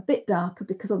make that a bit darker,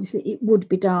 because obviously it would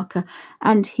be darker.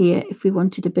 And here, if we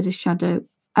wanted a bit of shadow,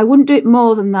 I wouldn't do it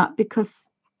more than that, because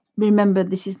remember,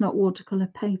 this is not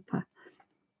watercolor paper,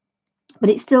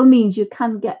 but it still means you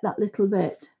can get that little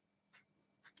bit.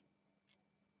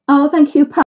 Oh, thank you,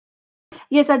 Pat.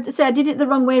 Yes, I did it the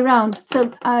wrong way around.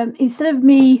 So instead of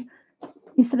me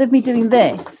doing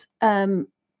this,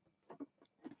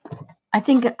 I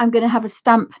think I'm going to have a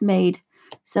stamp made.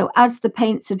 So as the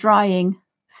paints are drying,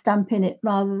 stamp in it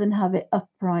rather than have it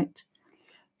upright.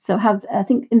 So have, I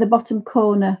think, in the bottom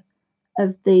corner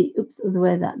of the, oops, the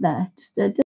way that there,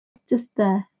 just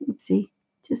there, oopsie,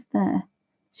 just there,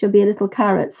 should be a little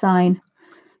carrot sign,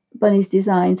 Bunny's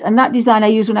Designs. And that design I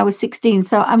used when I was 16.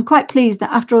 So I'm quite pleased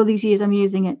that after all these years I'm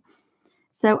using it.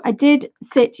 So I did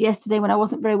sit yesterday when I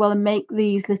wasn't very well and make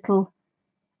these little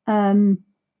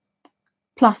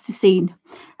plasticine.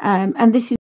 And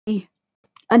this is,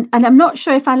 and I'm not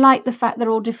sure if I like the fact they're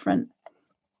all different.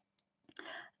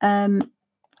 I'm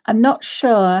not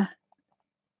sure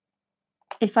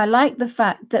if I like the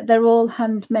fact that they're all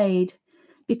handmade,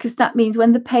 because that means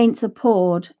when the paints are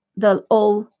poured, they'll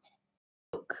all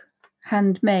look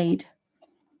handmade.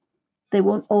 They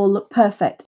won't all look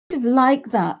perfect. I kind of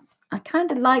like that. I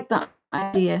kind of like that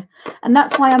idea. And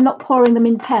that's why I'm not pouring them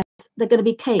in pens. They're going to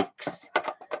be cakes.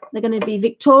 They're going to be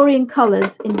Victorian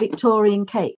colours in Victorian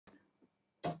cakes.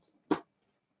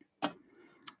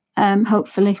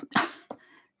 Hopefully.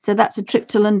 So that's a trip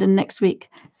to London next week.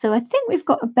 So I think we've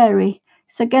got a berry.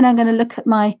 So again, I'm going to look at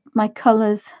my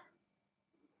colours.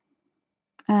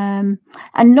 And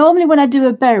normally when I do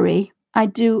a berry, I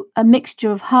do a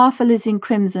mixture of half alizarin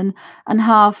crimson and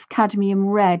half cadmium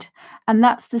red. And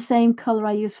that's the same colour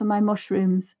I use for my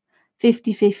mushrooms,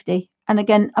 50-50. And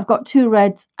again, I've got two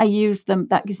reds. I use them.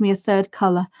 That gives me a third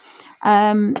colour.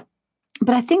 But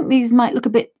I think these might look a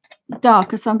bit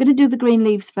darker. So I'm going to do the green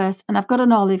leaves first. And I've got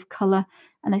an olive colour.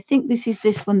 And I think this is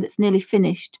this one that's nearly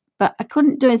finished. But I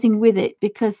couldn't do anything with it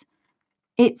because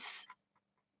it's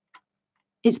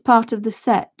part of the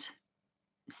set.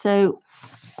 So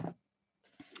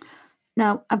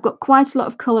now I've got quite a lot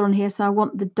of colour on here, so I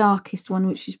want the darkest one,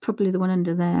 which is probably the one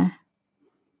under there.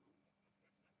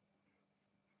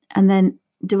 And then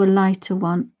do a lighter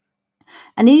one.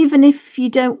 And even if you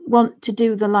don't want to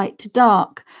do the light to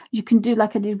dark, you can do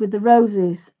like I did with the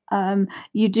roses.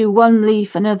 You do one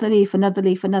leaf, another leaf, another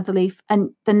leaf, another leaf,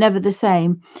 and they're never the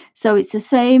same. So it's the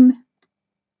same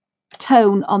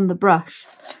tone on the brush,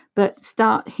 but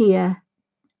start here,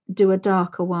 do a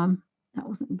darker one. That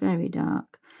wasn't very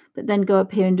dark, but then go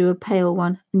up here and do a pale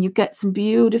one, and you get some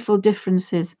beautiful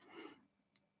differences.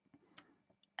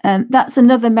 That's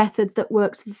another method that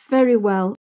works very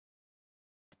well.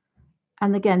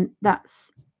 And again,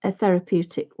 that's a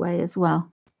therapeutic way as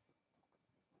well.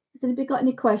 Has anybody got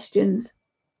any questions?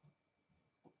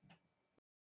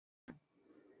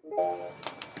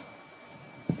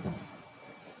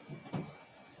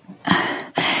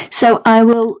 So I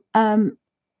will.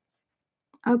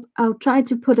 I'll try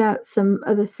to put out some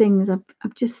other things. I've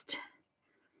just,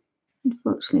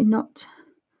 unfortunately, not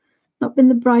been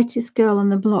the brightest girl on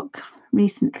the block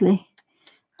recently.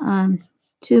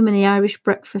 Too many Irish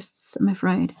breakfasts, I'm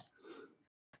afraid.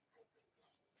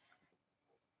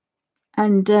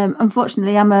 And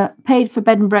unfortunately, I'm a paid for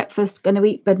bed and breakfast, going to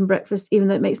eat bed and breakfast, even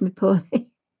though it makes me poorly.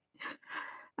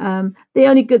 The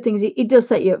only good thing is it does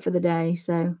set you up for the day,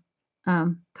 so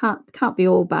can't be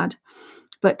all bad.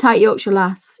 But tight Yorkshire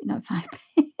lass, if I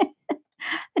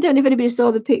don't know if anybody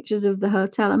saw the pictures of the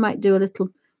hotel. I might do a little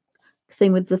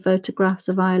thing with the photographs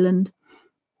of Ireland.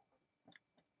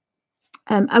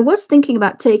 I was thinking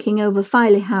about taking over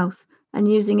Filey House and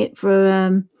using it for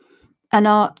an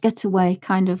art getaway,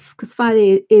 kind of, because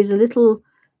Filey is a little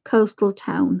coastal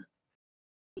town,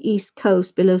 east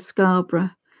coast below Scarborough,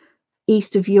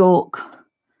 east of York,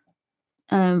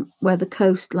 where the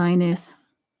coastline is.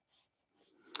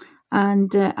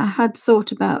 And I had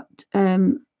thought about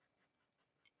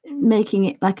making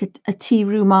it like a tea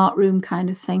room, art room kind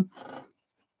of thing.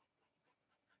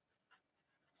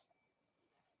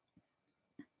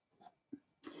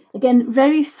 Again,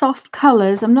 very soft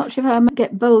colours. I'm not sure if I might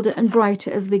get bolder and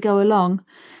brighter as we go along.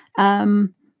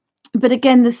 But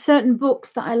again, there's certain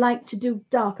books that I like to do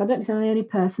dark. I don't know if I'm the only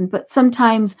person, but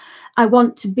sometimes I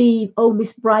want to be, oh,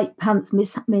 Miss Bright Pants,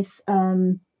 Miss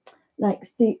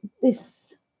like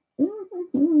this.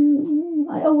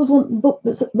 I always want the book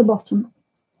that's at the bottom.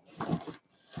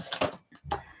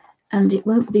 And it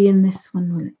won't be in this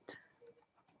one, will it?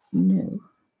 No.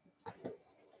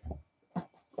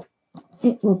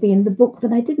 It will be in the book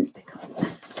that I didn't pick up. And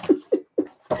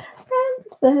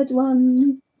the third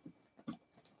one.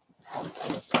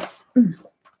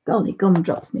 Golly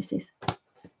gumdrops, missus.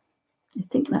 I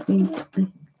think that means that the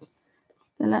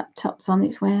laptop's on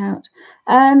its way out.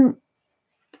 I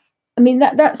mean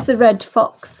that's the Red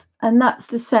Fox, and that's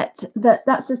the set that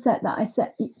I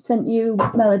sent you,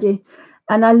 Melody,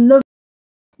 and I love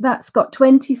that's got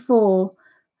 24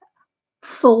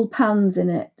 full pans in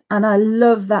it, and I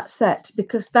love that set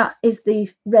because that is the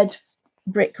red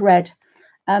brick red.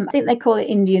 I think they call it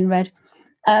Indian red.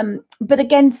 But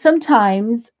again,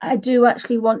 sometimes I do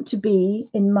actually want to be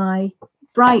in my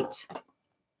bright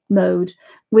mode,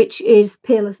 which is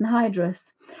Peerless and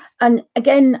Hydrus. And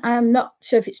again, I'm not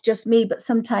sure if it's just me, but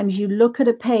sometimes you look at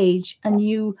a page and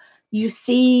you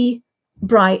see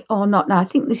bright or not. Now I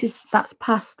think that's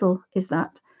pastel, is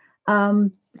that?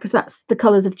 Because that's the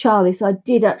colours of Charlie. So I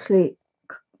did actually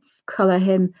colour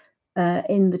him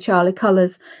in the Charlie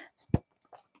colours.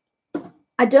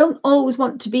 I don't always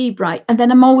want to be bright, and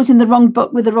then I'm always in the wrong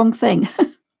book with the wrong thing.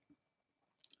 I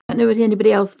don't know if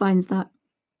anybody else finds that.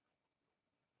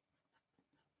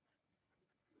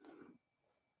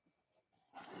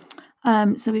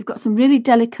 So we've got some really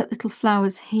delicate little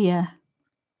flowers here.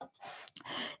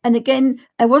 And again,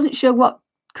 I wasn't sure what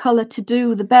colour to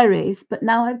do the berries, but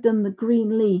now I've done the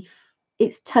green leaf,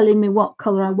 it's telling me what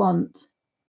colour I want.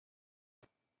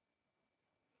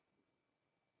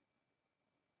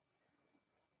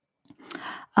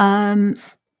 I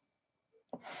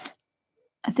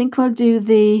think we'll do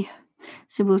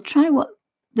so we'll try what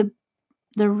the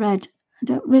red. I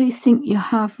don't really think you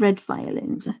have red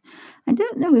violins. I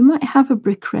don't know, we might have a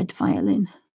brick red violin.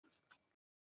 I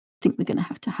think we're going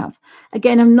to have.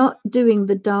 Again, I'm not doing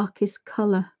the darkest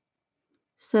colour.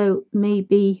 So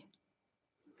maybe,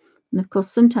 and of course,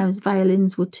 sometimes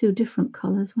violins were two different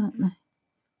colours, weren't they?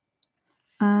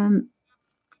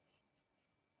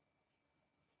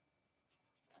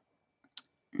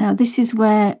 Now this is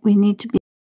where we need to be,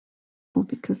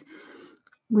 because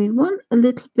we want a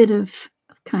little bit of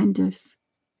kind of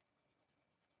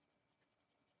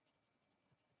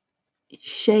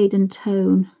shade and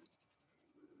tone.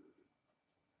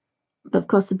 But of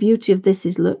course, the beauty of this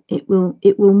is, look, it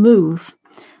will move.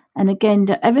 And again,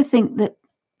 don't ever think that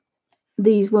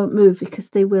these won't move, because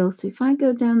they will. So if I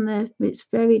go down there, it's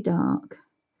very dark,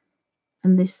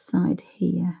 and this side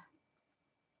here,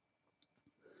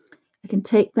 I can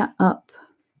take that up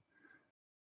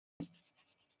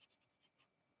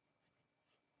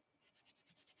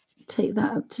take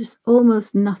that up to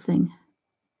almost nothing.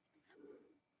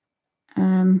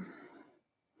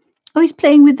 Oh, he's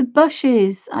playing with the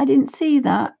bushes. I didn't see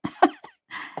that.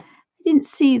 I didn't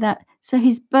see that. So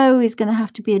his bow is going to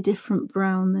have to be a different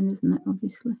brown then, isn't it?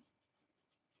 Obviously.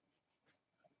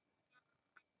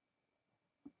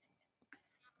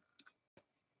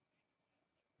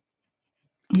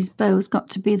 His bow's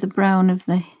got to be the brown of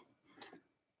the...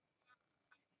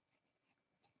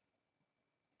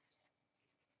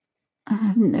 I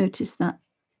haven't noticed that.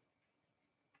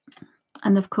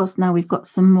 And of course now we've got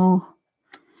some more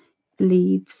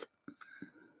leaves.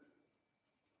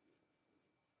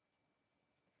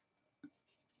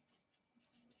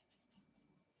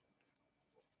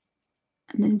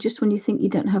 And then just when you think you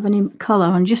don't have any colour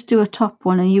on, just do a top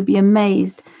one and you'll be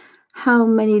amazed how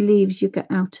many leaves you get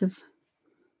out of.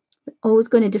 Always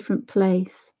go in a different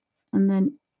place and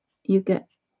then you get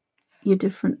your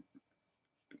different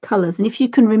colours. And if you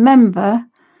can remember,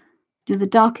 do the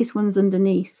darkest ones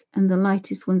underneath and the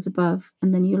lightest ones above,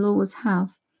 and then you'll always have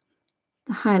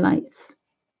the highlights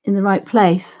in the right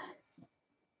place.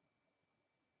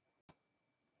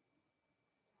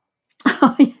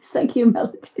 Oh yes, thank you,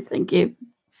 Melody, thank you.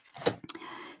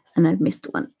 And I've missed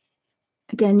one.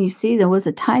 Again, you see there was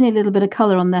a tiny little bit of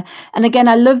colour on there. And again,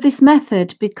 I love this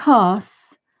method because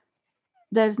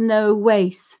there's no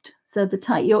waste. So the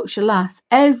tight Yorkshire Lass,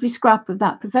 every scrap of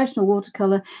that professional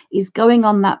watercolour is going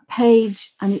on that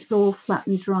page and it's all flat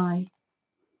and dry.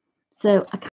 So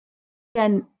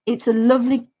again, it's a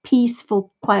lovely,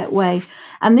 peaceful, quiet way.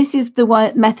 And this is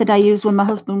the method I used when my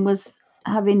husband was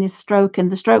having his stroke in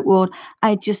the stroke ward.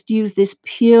 I just used this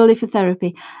purely for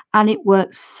therapy and it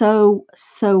works so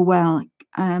well.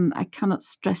 I cannot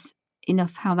stress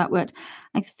enough how that worked.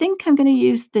 I think I'm going to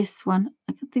use this one.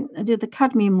 I think I did the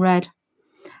cadmium red.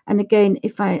 And again,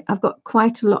 if I've got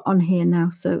quite a lot on here now,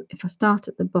 so if I start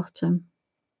at the bottom,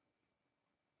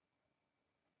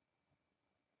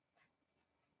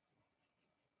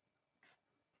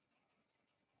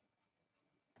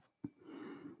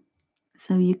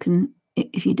 so you can,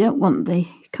 if you don't want you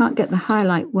can't get the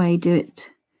highlight way, do it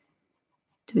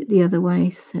the other way.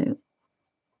 So,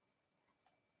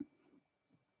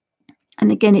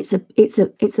 and again, it's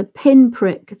a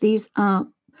pinprick. These are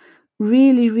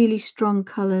really strong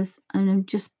colors, and I'm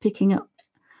just picking up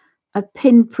a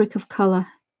pinprick of color.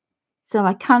 So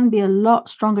I can be a lot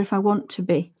stronger if I want to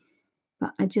be,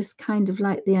 but I just kind of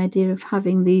like the idea of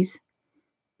having these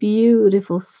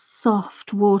beautiful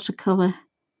soft watercolor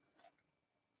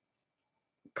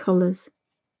colors.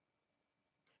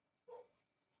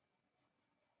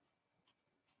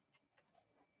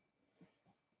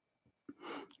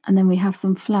 And then we have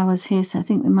some flowers here, so I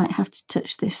think we might have to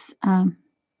touch this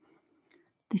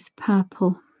this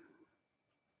purple.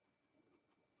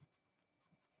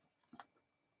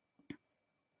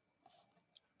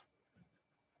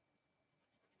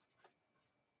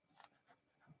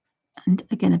 And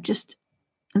again, I've just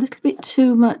a little bit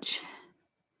too much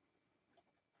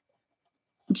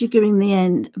jiggering the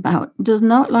end about. Does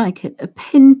not like it. A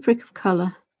pinprick of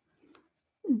colour.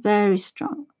 Very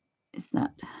strong is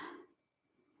that.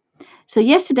 So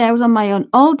yesterday I was on my own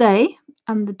all day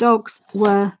and the dogs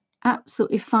were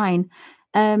absolutely fine.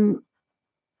 I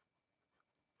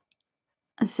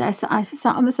sat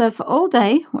on the sofa all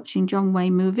day watching John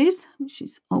Wayne movies, which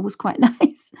is always quite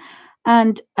nice.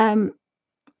 And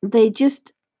they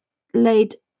just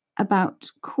laid about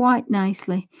quite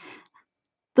nicely.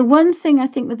 The one thing I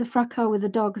think with the fracas with the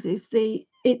dogs is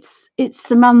it's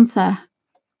Samantha,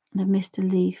 and I've missed a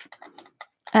leaf.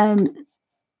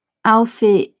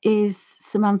 Alfie is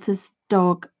Samantha's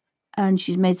dog, and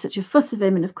she's made such a fuss of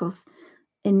him, and of course,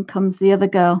 in comes the other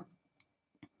girl.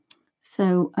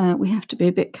 So we have to be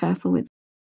a bit careful with.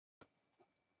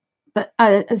 But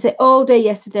as I say, all day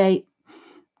yesterday,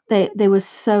 they were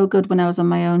so good when I was on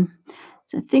my own.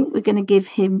 So I think we're going to give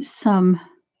him some.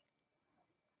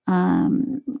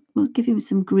 We'll give him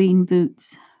some green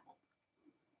boots.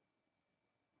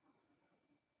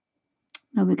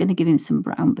 No, we're going to give him some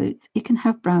brown boots. You can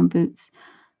have brown boots.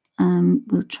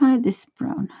 We'll try this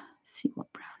brown. See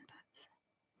what brown boots.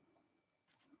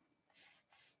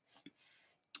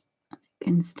 You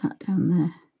can start down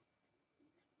there.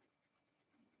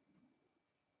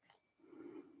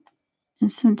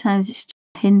 And sometimes it's just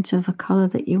a hint of a colour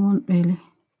that you want, really.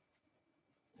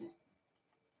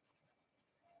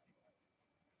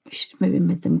 We should maybe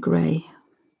make them grey.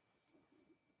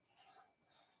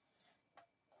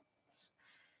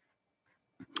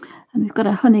 And we've got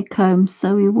a honeycomb,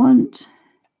 so we want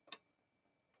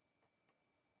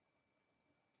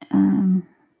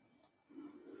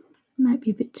might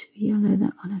be a bit too yellow,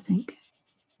 that one, I think.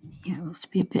 Yeah, we'll wants to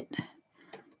be a bit.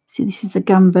 See, this is the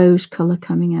gamboge colour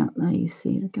coming out there. You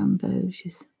see the gamboge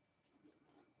is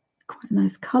quite a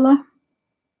nice colour.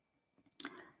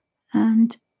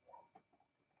 And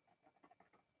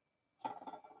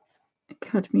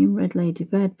cadmium red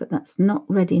ladybird, but that's not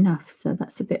red enough, so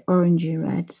that's a bit orangey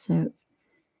red. So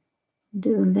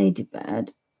do a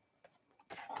ladybird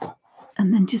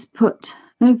and then just put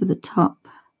over the top,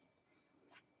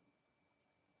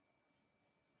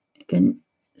 again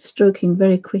stroking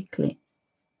very quickly.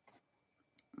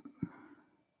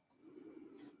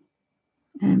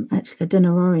 Actually I've done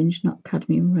an orange, not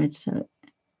cadmium red, so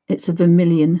it's a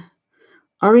vermilion.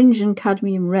 Orange and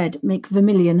cadmium red make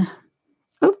vermilion.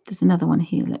 Oh, there's another one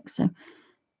here, look. So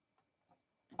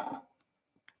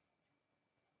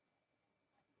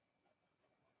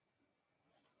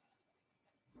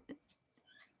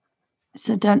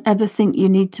don't ever think you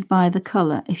need to buy the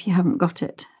colour if you haven't got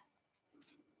it.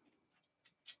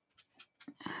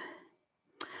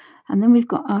 And then we've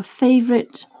got our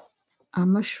favourite, our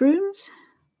mushrooms.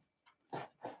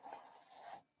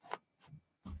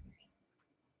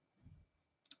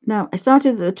 Now, I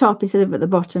started at the top instead of at the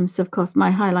bottom, so of course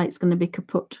my highlight's going to be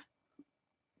kaput.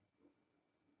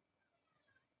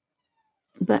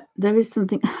 But there is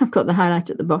something, I've got the highlight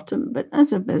at the bottom, but I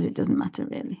suppose it doesn't matter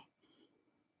really.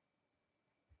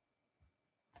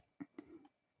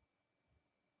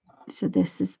 So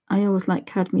this is, I always like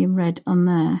cadmium red on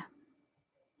there.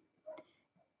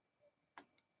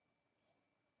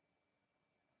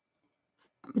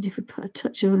 But if we put a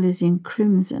touch of alizarin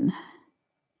crimson,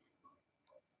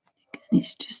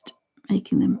 it's just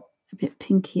making them a bit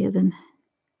pinkier than.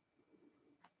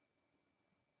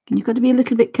 And you've got to be a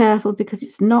little bit careful because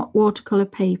it's not watercolor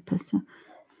paper. So,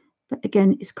 but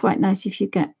again, it's quite nice if you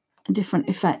get a different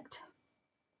effect.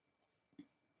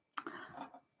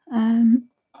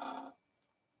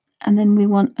 And then we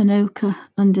want an ochre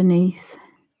underneath.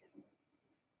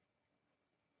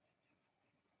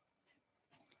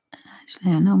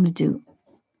 Actually, I normally do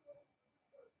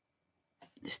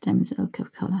the stems ochre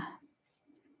colour.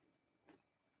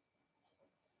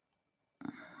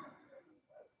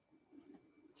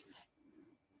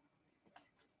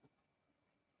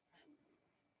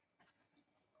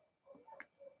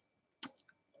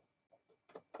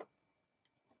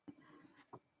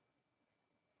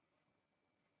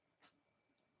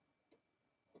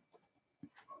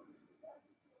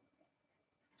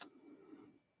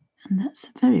 And that's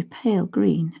a very pale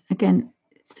green. Again,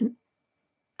 it's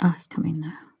coming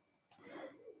now.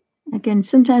 Again,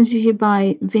 sometimes if you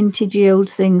buy vintagey old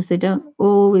things, they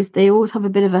always have a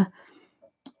bit of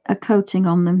a coating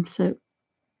on them, so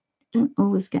don't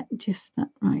always get just that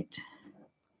right.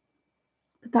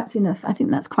 But that's enough. I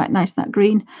think that's quite nice, that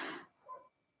green.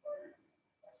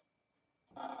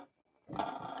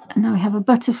 And now we have a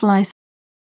butterfly.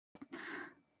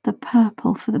 The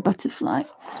purple for the butterfly.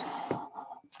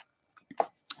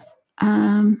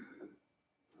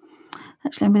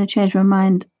 Actually, I'm going to change my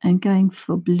mind and going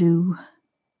for blue.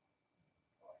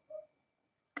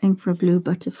 Going for a blue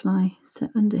butterfly. So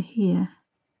under here.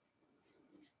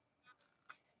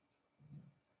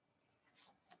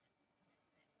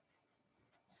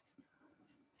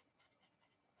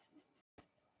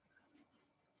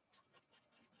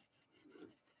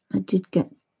 I did get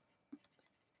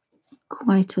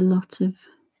quite a lot of,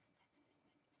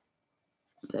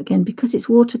 but again, because it's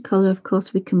watercolor, of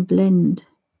course, we can blend.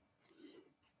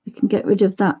 We can get rid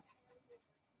of that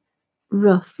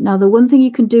rough. Now, the one thing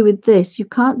you can do with this, you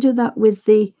can't do that with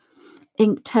the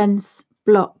Inktense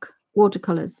block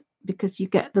watercolors because you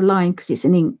get the line because it's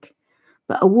an ink.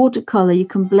 But a watercolor, you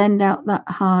can blend out that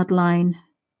hard line.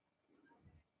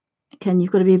 Again,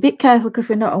 you've got to be a bit careful because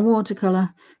we're not on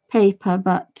watercolor paper,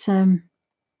 but I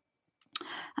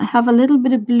have a little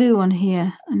bit of blue on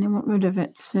here and I want rid of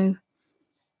it. So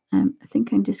I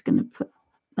think I'm just going to put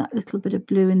that little bit of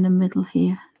blue in the middle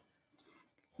here,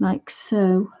 like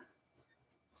so.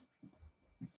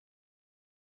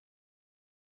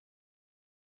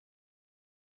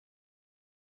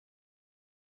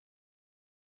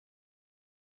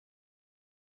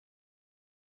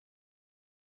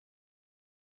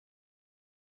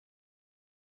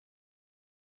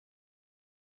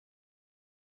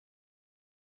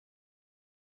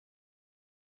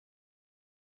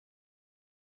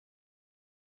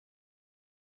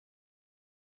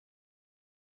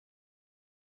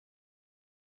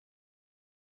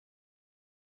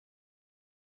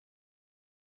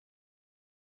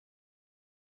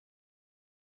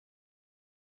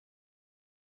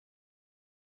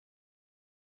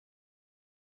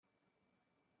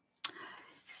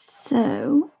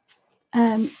 So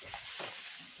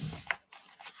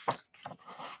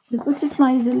The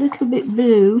butterfly is a little bit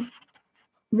blue,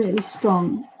 really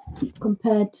strong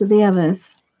compared to the others,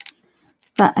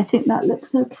 but I think that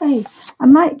looks okay. I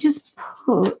might just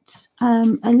put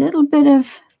a little bit of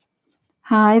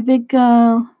hi big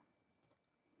girl,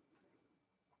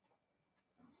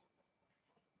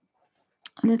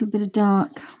 a little bit of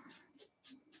dark.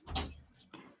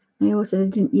 I also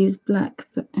didn't use black,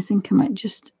 but I think I might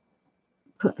just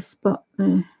put a spot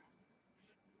there.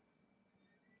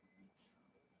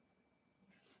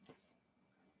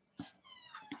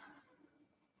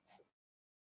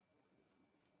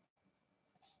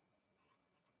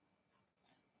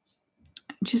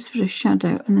 Just for a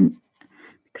shadow, and then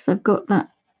because I've got that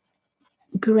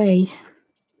grey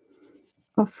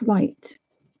off-white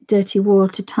dirty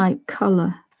water type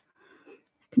colour, I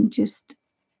can just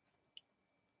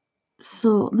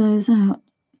sort those out.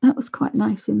 That was quite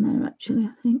nice in there actually,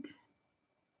 I think.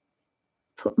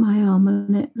 Put my arm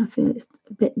on it and I feel it's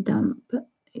a bit damp, but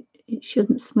it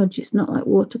shouldn't smudge. It's not like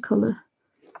watercolour.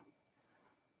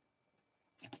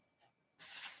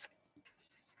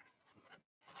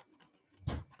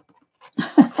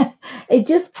 It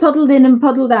just puddled in and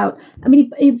puddled out. I mean,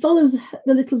 he follows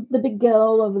the big girl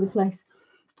all over the place.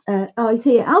 Oh, he's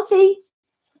here. Alfie!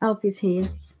 Alfie's here.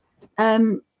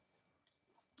 As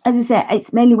I say,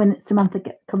 it's mainly when Samantha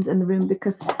comes in the room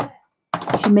because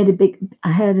she made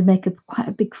I heard her make quite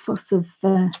a big fuss of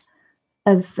thingy.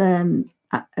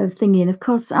 And of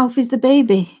course, Alfie's the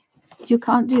baby. You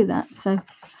can't do that. So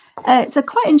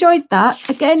quite enjoyed that.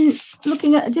 Again,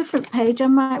 looking at a different page, I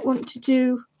might want to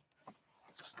do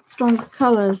stronger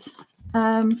colours.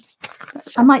 I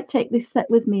might take this set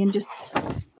with me and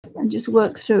just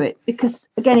work through it because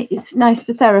again, it's nice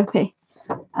for therapy.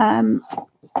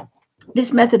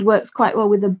 This method works quite well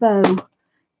with a bow.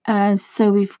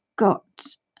 So we've got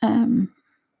pink.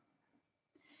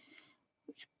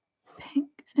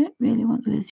 I don't really want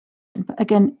this, but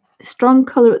again, strong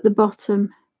colour at the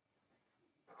bottom.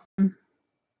 And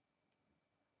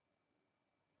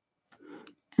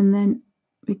then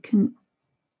we can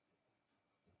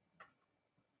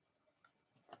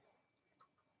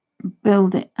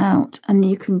build it out and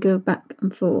you can go back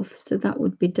and forth. So that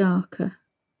would be darker.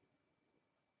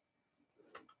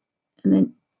 And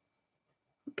then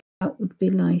that would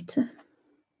be lighter.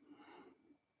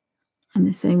 And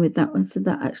the same with that one. So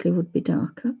that actually would be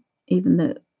darker, even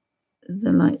though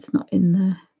the light's not in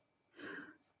there.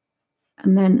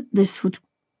 And then this would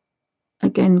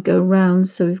again go round.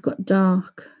 So we've got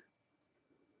dark.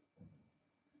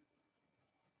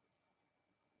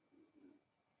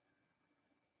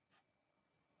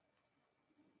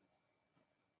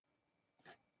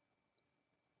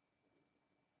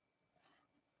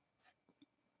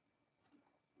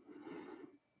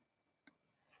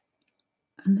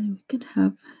 And then we could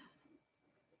have,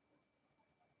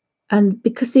 and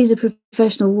because these are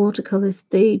professional watercolors,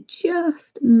 they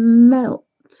just melt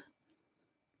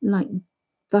like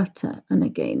butter. And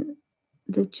again,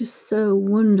 they're just so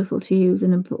wonderful to use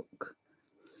in a book.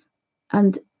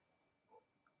 And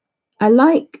I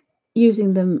like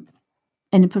using them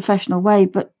in a professional way,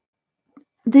 but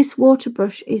this water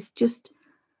brush is just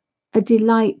a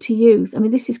delight to use. I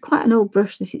mean, this is quite an old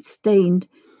brush, this is stained,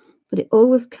 but it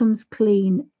always comes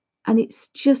clean and it's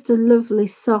just a lovely,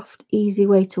 soft, easy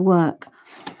way to work.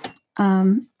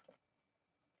 And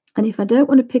if I don't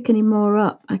want to pick any more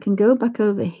up, I can go back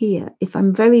over here if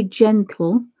I'm very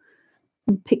gentle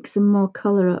and pick some more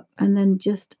colour up and then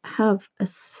just have a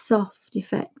soft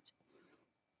effect,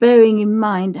 bearing in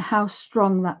mind how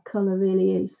strong that colour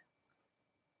really is.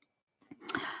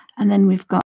 And then we've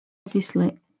got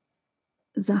obviously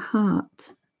the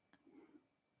heart.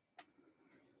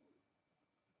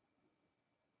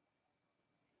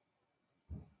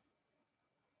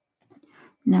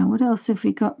 Now, what else have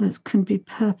we got that can be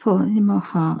purple? Any more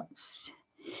hearts?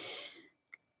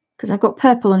 Because I've got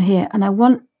purple on here, and I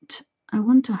want a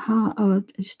heart. Oh, I'll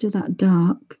just do that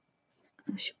dark.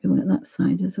 There should be one at that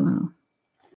side as well.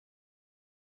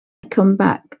 Come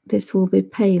back, this will be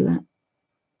paler.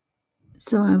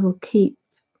 So I will keep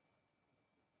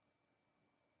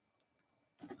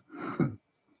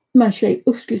my shape.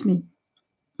 Oh, excuse me,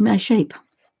 my shape.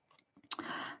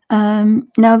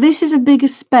 Now this is a bigger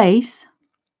space,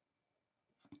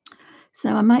 so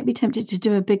I might be tempted to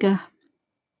do a bigger.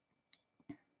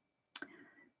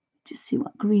 Just see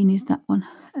what green is that one.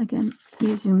 Again,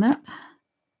 using that.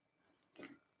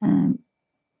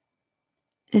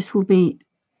 This will be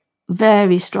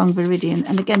very strong Viridian,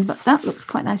 and again, but that looks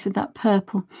quite nice with that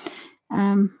purple.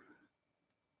 But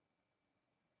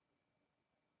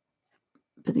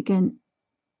again,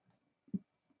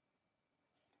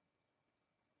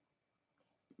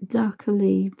 darker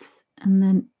leaves, and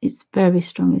then it's very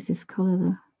strong as this colour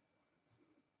though.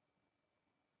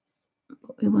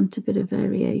 But we want a bit of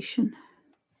variation.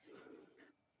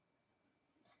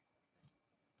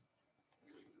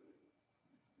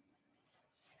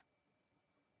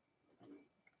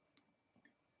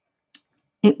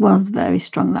 It was very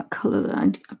strong, that colour. That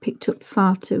I picked up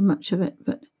far too much of it,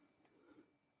 but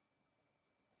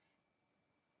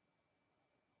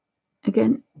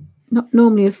again, not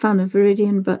normally a fan of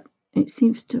Viridian, but it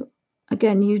seems to,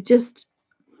 again,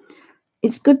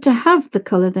 it's good to have the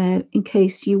colour there in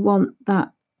case you want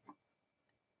that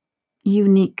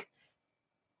unique,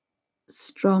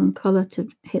 strong colour to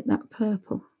hit that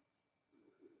purple.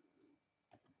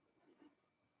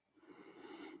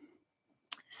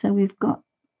 So we've got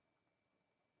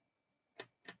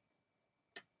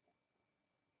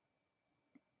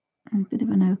a bit of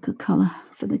an ochre colour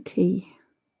for the key.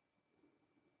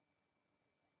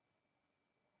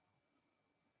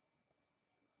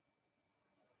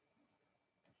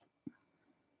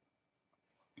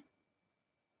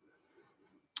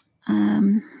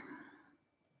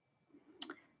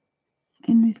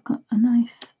 Again, we've got a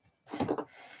nice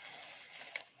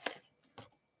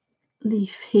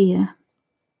leaf here.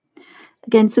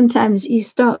 Again, sometimes you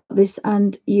start this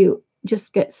and you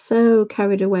just get so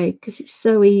carried away because it's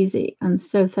so easy and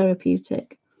so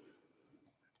therapeutic.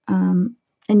 And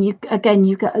you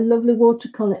get a lovely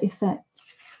watercolor effect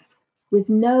with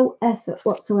no effort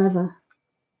whatsoever.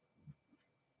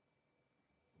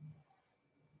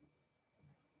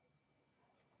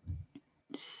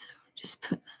 So just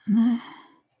put that in there.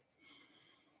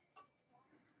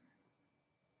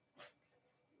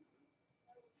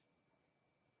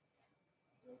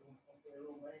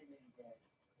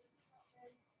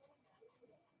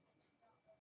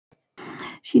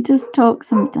 She does talk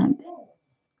sometimes.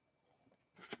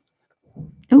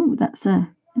 Oh, that's a.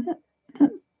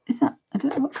 Is that? I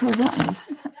don't know what colour that is.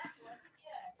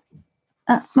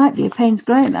 That might be a Payne's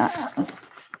Grey. That.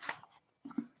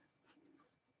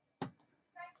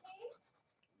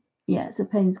 Yeah, it's a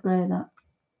Payne's Grey. That.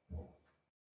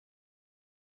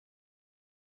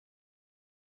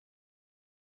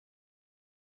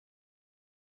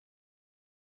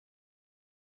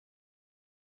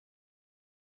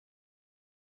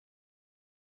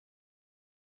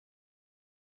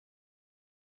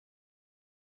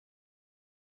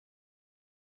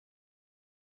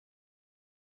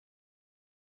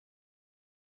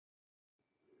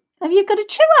 Have you got a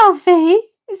chew, Alfie?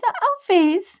 Is that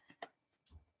Alfie's?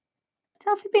 Has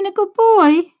Alfie been a good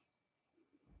boy?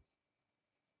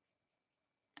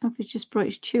 Alfie's just brought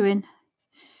his chew in.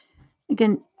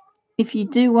 Again, if you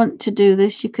do want to do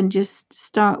this, you can just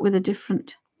start with a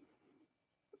different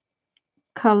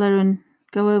colour and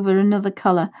go over another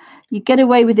colour. You get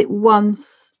away with it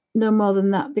once, no more than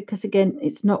that, because again,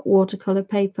 it's not watercolour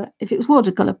paper. If it was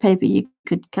watercolour paper, you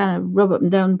could kind of rub up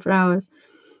and down for hours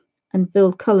and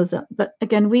build colours up. But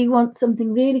again, we want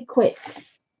something really quick.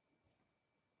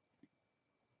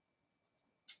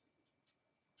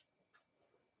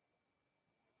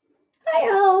 Hi,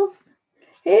 Elf.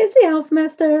 Here's the Elf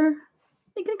Master.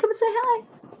 You gonna come and say hi?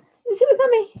 You sit with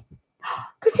Mummy.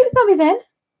 Come sit with Mummy then.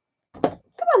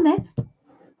 Come on then.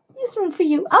 There's room for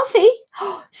you, Alfie.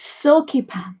 Oh, sulky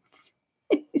pants.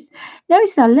 No,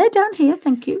 it's not. Lay down here.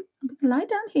 Thank you. I'm going to lie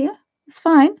down here. It's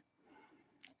fine.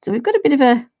 So we've got a bit of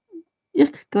a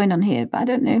yuck going on here, but I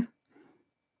don't know.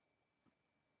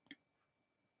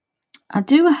 I'll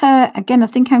do her again. I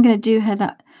think I'm going to do her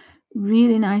that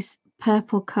really nice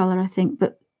purple color, I think,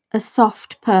 but a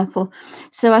soft purple.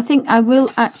 So I think I will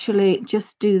actually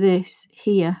just do this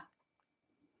here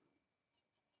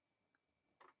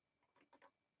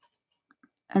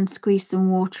and squeeze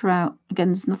some water out. Again,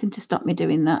 there's nothing to stop me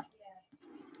doing that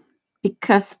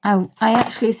because I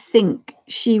actually think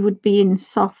she would be in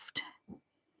soft.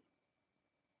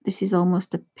 This is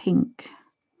almost a pink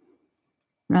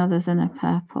rather than a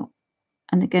purple.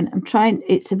 And again, I'm trying,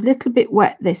 it's a little bit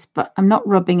wet this, but I'm not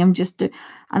rubbing, I'm just and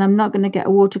I'm not going to get a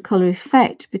watercolor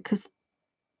effect because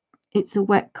it's a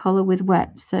wet color with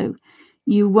wet, so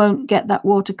you won't get that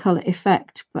watercolor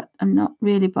effect. But I'm not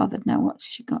really bothered now. What's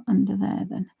she got under there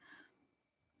then?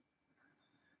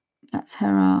 That's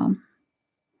her arm.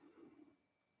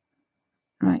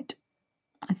 Right,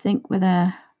 I think we're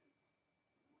there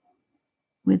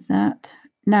with that.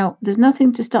 Now, there's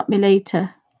nothing to stop me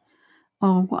later.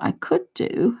 Or what I could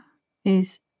do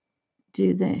is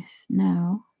do this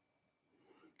now.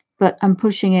 But I'm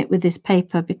pushing it with this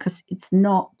paper because it's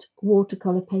not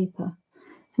watercolor paper.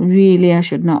 Really, I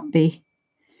should not be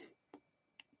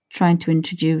trying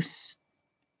to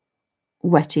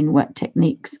wet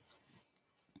techniques.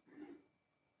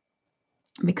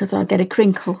 because I'll get a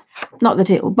crinkle. Not that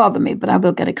it will bother me, but I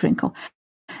will get a crinkle.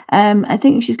 I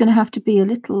think she's going to have to be a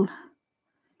little...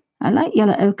 I like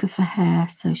yellow ochre for hair,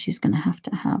 so she's going to have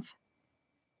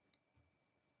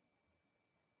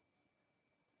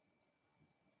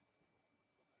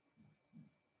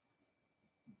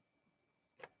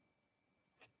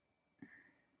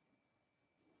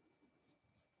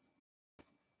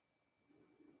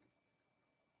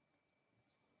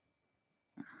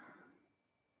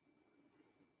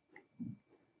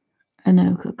an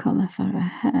ochre colour for her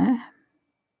hair.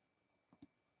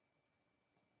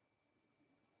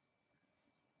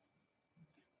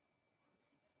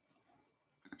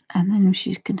 And then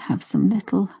she can have some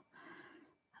little...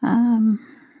 I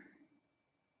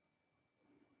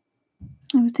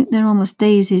think they're almost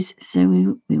daisies, so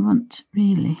we want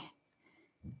really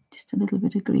just a little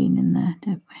bit of green in there,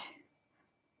 don't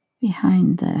we?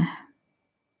 Behind there.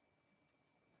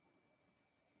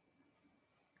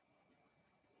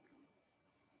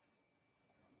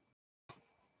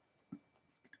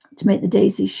 To make the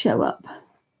daisies show up.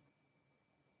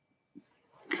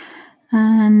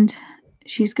 And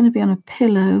she's going to be on a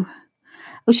pillow.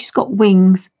 Oh, she's got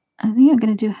wings. I think I'm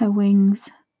going to do her wings.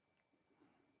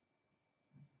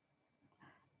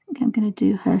 I think I'm going to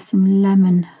do her some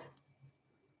lemon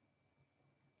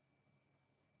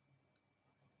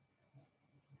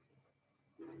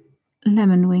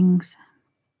wings.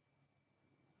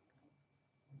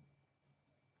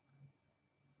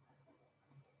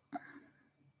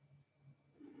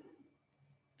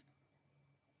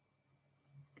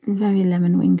 Very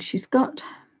lemon wings she's got.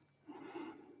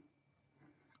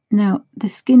 Now the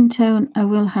skin tone I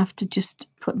will have to just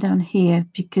put down here,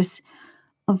 because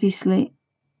obviously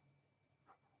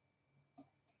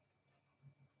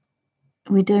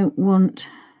we don't want...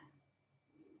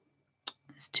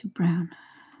 It's too brown.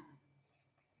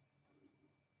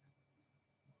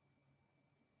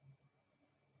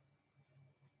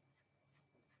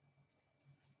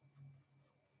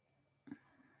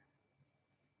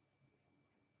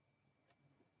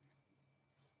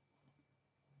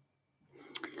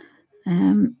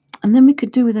 And then we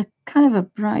could do with a kind of a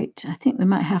bright... I think we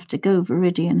might have to go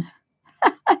Viridian.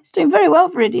 It's doing very well,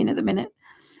 Viridian, at the minute.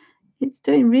 It's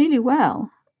doing really well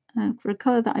for a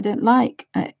colour that I don't like.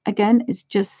 Again, it's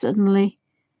just suddenly...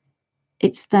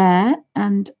 It's there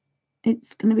and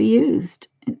it's going to be used.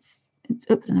 It's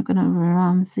oops, and I've gone over her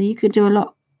arms. So you could do a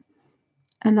lot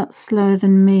slower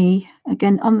than me.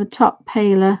 Again, on the top,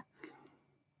 paler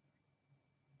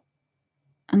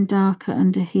and darker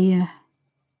under here.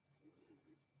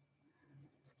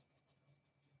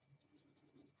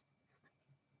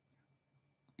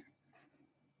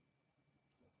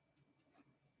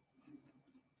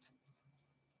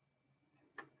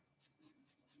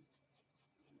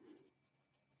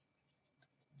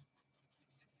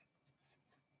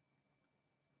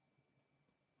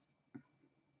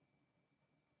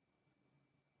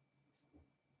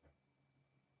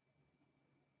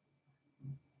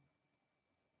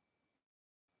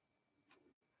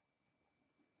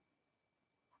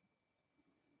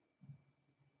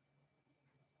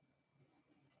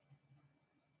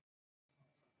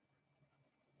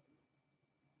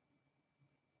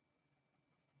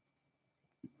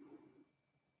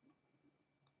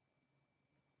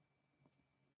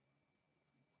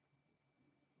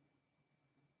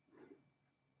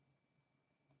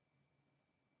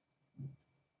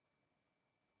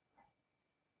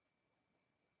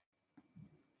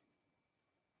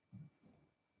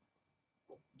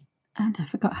 And I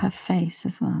forgot her face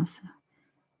as well. So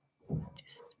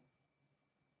just...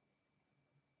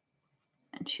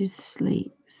 And she's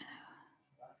asleep. So.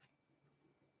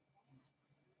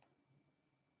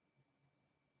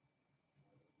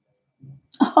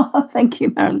 Oh, thank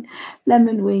you, Marilyn.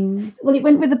 Lemon wings. Well, it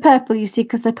went with the purple, you see,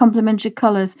 because they're complementary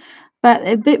colours. But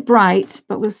a bit bright,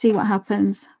 but we'll see what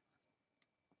happens.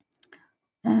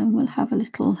 And we'll have a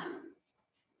little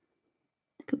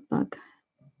bug.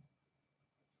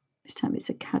 This time it's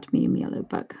a cadmium yellow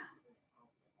bug.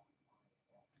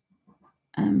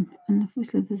 And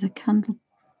obviously there's a candle,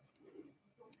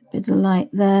 a bit of light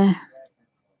there.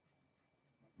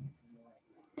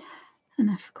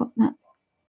 And I forgot that.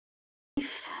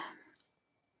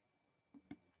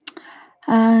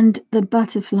 And the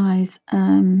butterflies.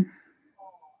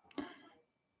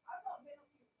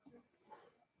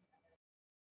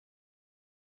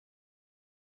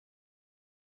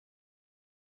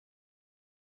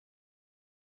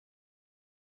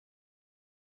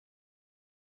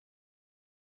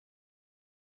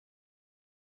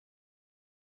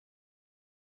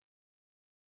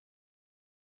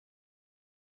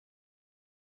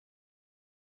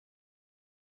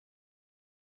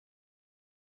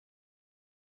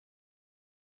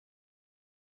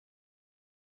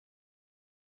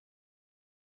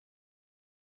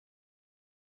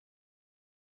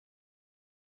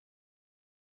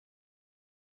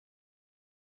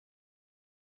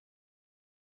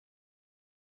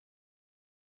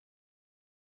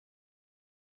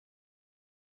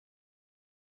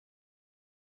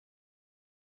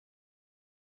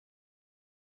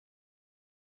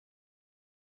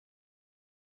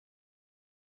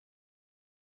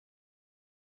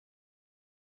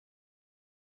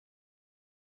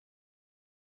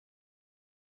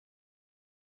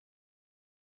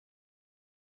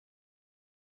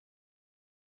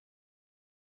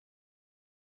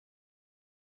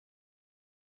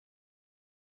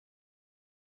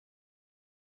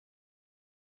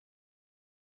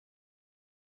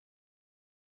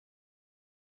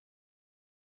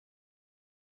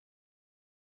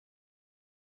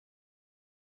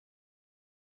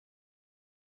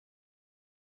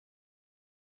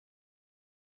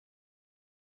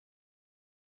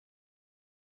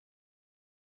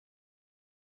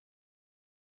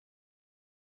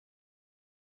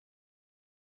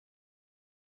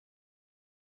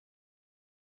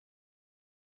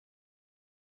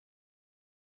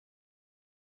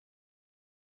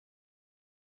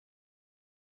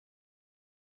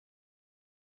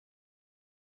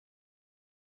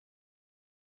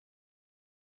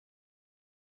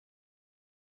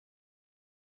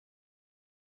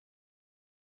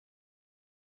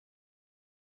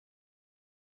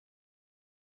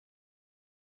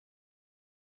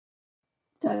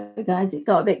 Sorry, guys, it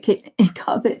got a bit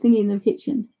thingy in the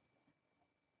kitchen.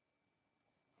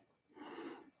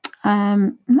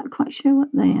 I'm not quite sure what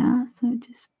they are, so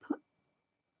just put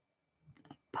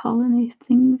polleny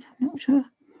things. I'm not sure.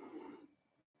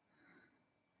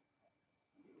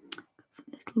 Some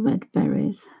little red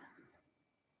berries.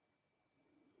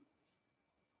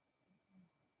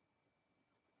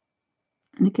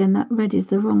 And again, that red is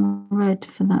the wrong red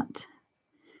for that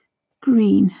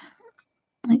green.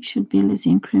 It should be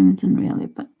Elysian crimson, really,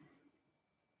 but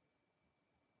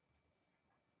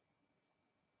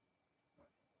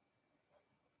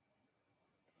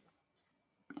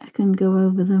I can go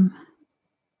over them.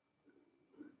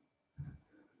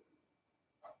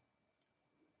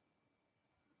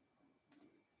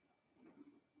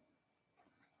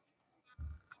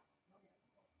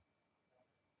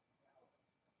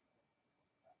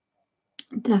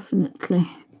 Definitely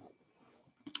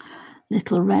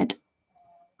little red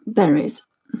berries.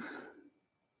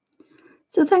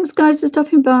 So thanks, guys, for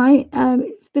stopping by.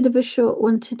 It's a bit of a short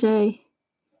one today.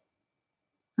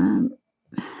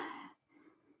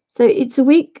 So it's a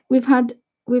week. We've had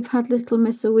Little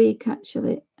Miss a week,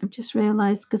 actually. I've just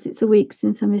realised, because it's a week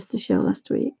since I missed the show last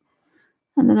week,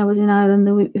 and then I was in Ireland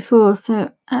the week before.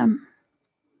 So I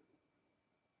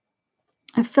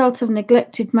felt I've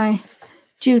neglected my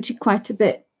duty quite a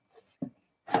bit.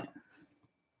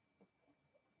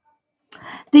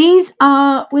 These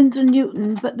are Winsor &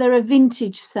 Newton, but they're a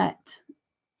vintage set.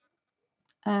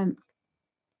 They're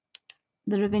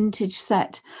a vintage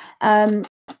set.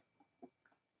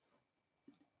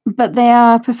 But they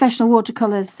are professional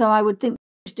watercolors, so I would think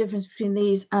there's a difference between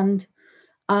these and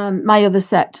my other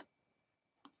set.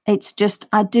 It's just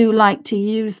I do like to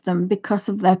use them because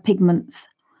of their pigments.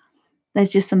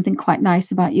 There's just something quite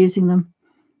nice about using them.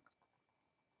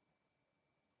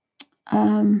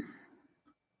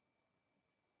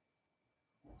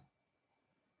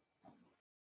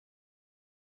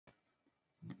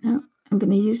 Now I'm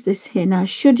going to use this here. Now I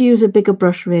should use a bigger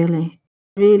brush, really.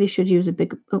 Really should use a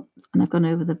bigger. Oops, and I've gone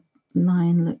over the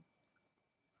line. Look.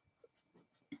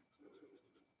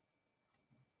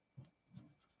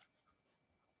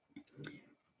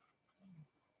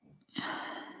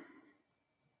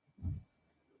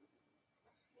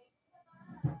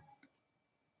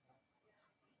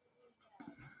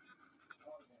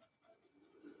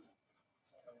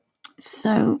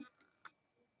 So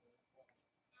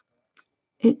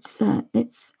it's been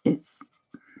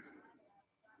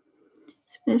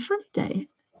a funny day.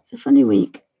 It's a funny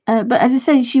week. But as I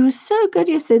said, she was so good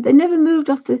yesterday. They never moved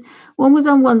off the. One was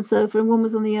on one sofa and one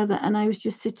was on the other, and I was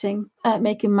just sitting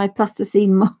making my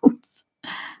plasticine molds.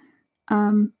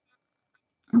 I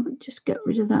would just get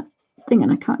rid of that thing,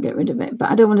 and I can't get rid of it.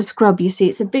 But I don't want to scrub. You see,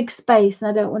 it's a big space, and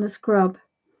I don't want to scrub.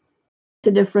 It's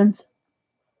a difference.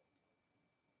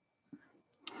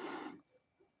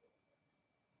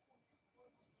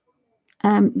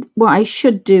 What I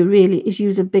should do really is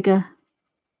use a bigger.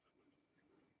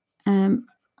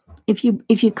 If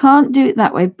you can't do it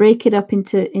that way, break it up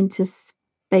into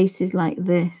spaces like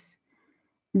this.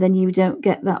 Then you don't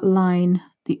get that line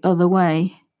the other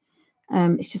way.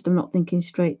 It's just I'm not thinking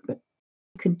straight, but what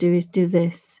you could do is do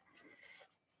this,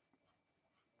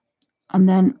 and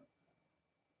then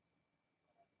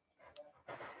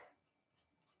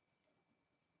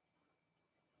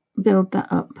build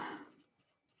that up,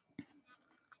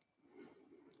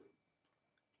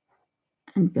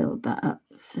 and build that up,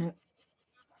 so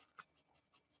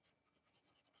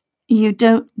you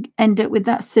don't end up with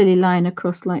that silly line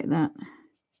across like that.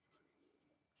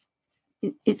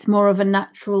 It's more of a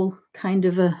natural kind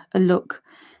of a look.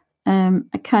 I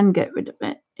can get rid of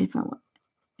it if I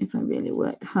really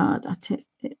work hard at it.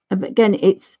 But again,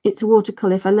 it's a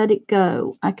watercolor. If I let it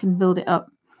go, I can build it up.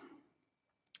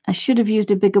 I should have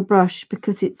used a bigger brush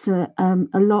because it's a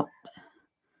lot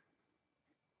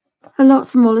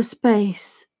smaller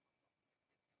space.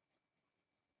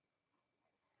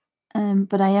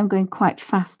 But I am going quite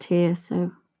fast here,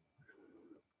 so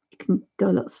you can go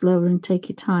a lot slower and take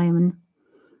your time. And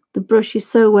the brush is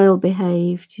so well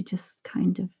behaved, you just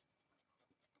kind of,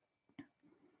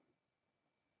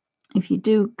 if you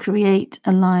do create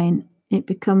a line, it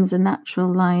becomes a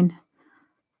natural line.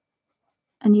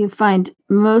 And you find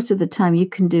most of the time you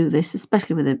can do this,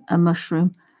 especially with a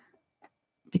mushroom,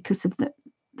 because of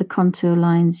the contour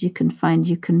lines. You can find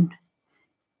you can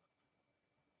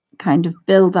kind of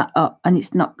build that up, and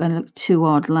it's not going to look too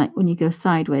odd, like when you go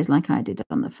sideways, like I did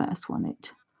on the first one.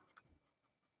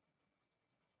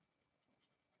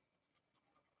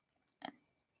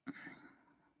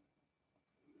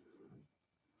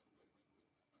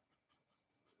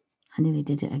 I nearly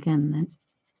did it again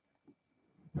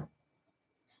then.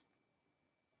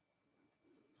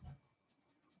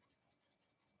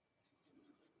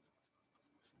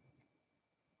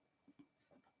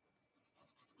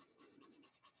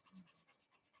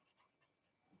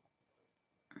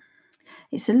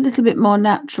 It's a little bit more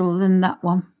natural than that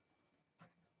one.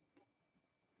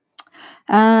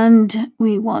 And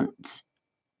we want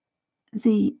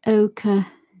the ochre,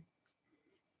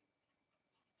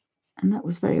 and that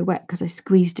was very wet because I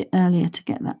squeezed it earlier to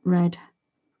get that red.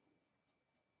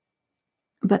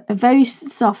 But a very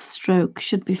soft stroke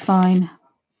should be fine.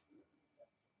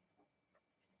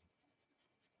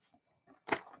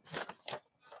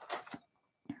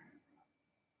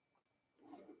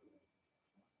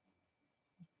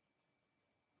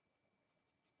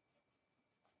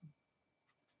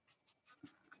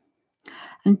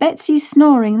 And Betsy's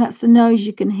snoring, that's the noise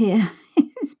you can hear.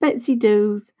 It's Betsy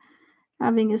Doos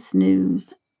having a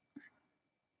snooze.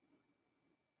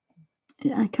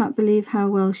 I can't believe how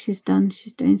well she's done.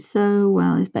 She's doing so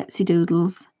well, is Betsy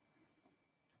Doodles.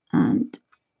 And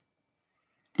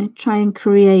I try and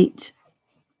create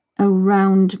a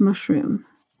round mushroom.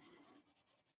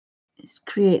 Is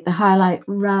create the highlight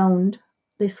round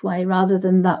this way rather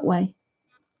than that way.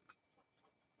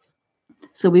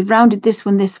 So we've rounded this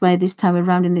one this way, this time we're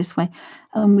rounding this way.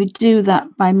 And we do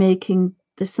that by making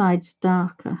the sides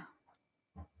darker.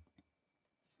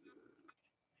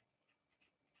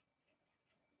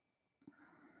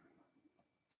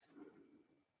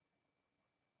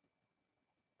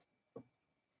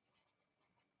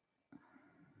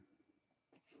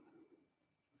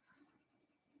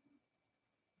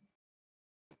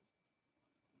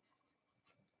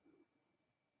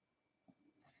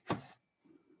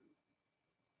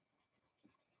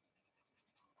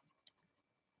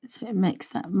 So it makes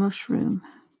that mushroom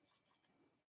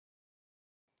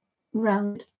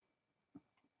round.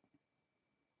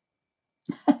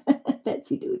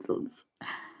 Betsy Doodles.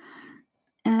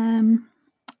 And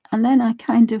then I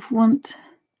kind of want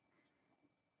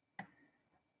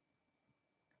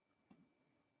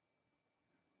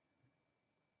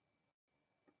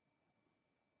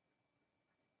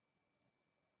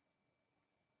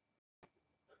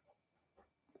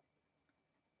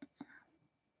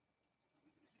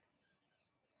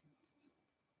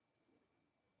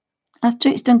after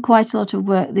it's done quite a lot of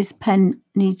work, this pen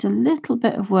needs a little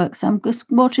bit of work. So I'm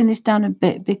just watering this down a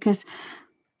bit because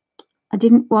I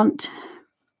didn't want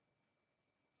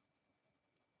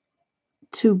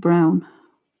too brown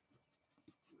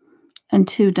and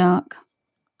too dark.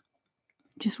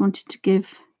 Just wanted to give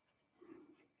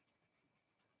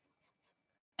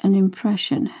an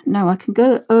impression. Now I can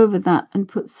go over that and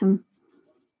put some,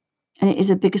 and it is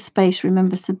a bigger space.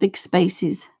 Remember, so big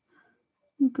spaces.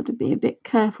 You've got to be a bit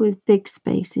careful with big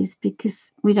spaces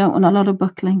because we don't want a lot of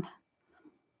buckling.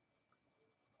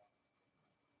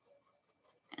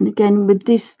 And again, with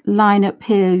this line up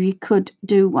here, you could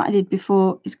do what I did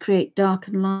before, is create dark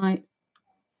and light.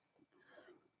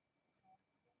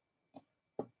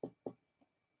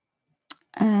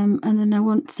 And then I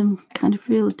want some kind of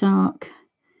real dark,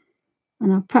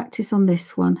 and I'll practice on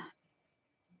this one.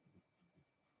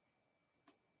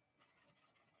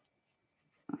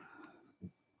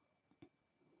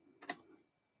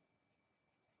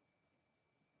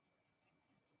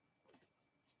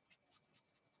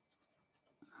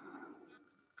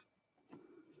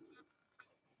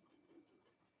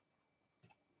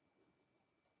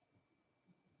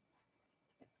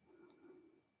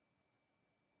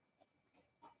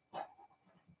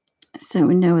 So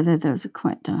we know whether those are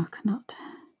quite dark or not.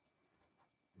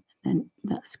 Then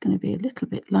that's going to be a little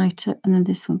bit lighter, and then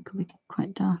this one could be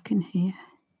quite dark in here.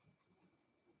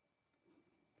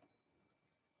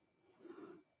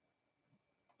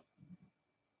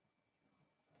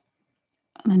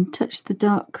 And then touch the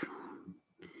dark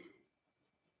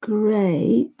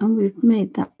grey, and we've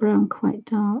made that brown quite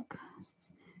dark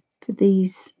for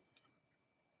these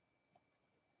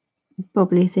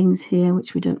bubbly things here,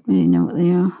 which we don't really know what they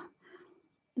are.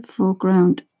 The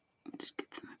foreground, just give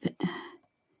them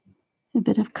a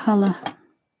bit of colour,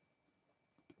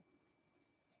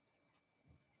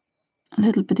 a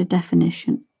little bit of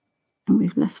definition, and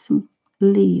we've left some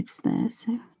leaves there,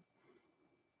 so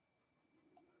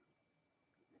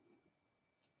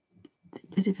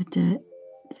a bit of a dirt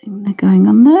thing they're going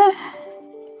on there.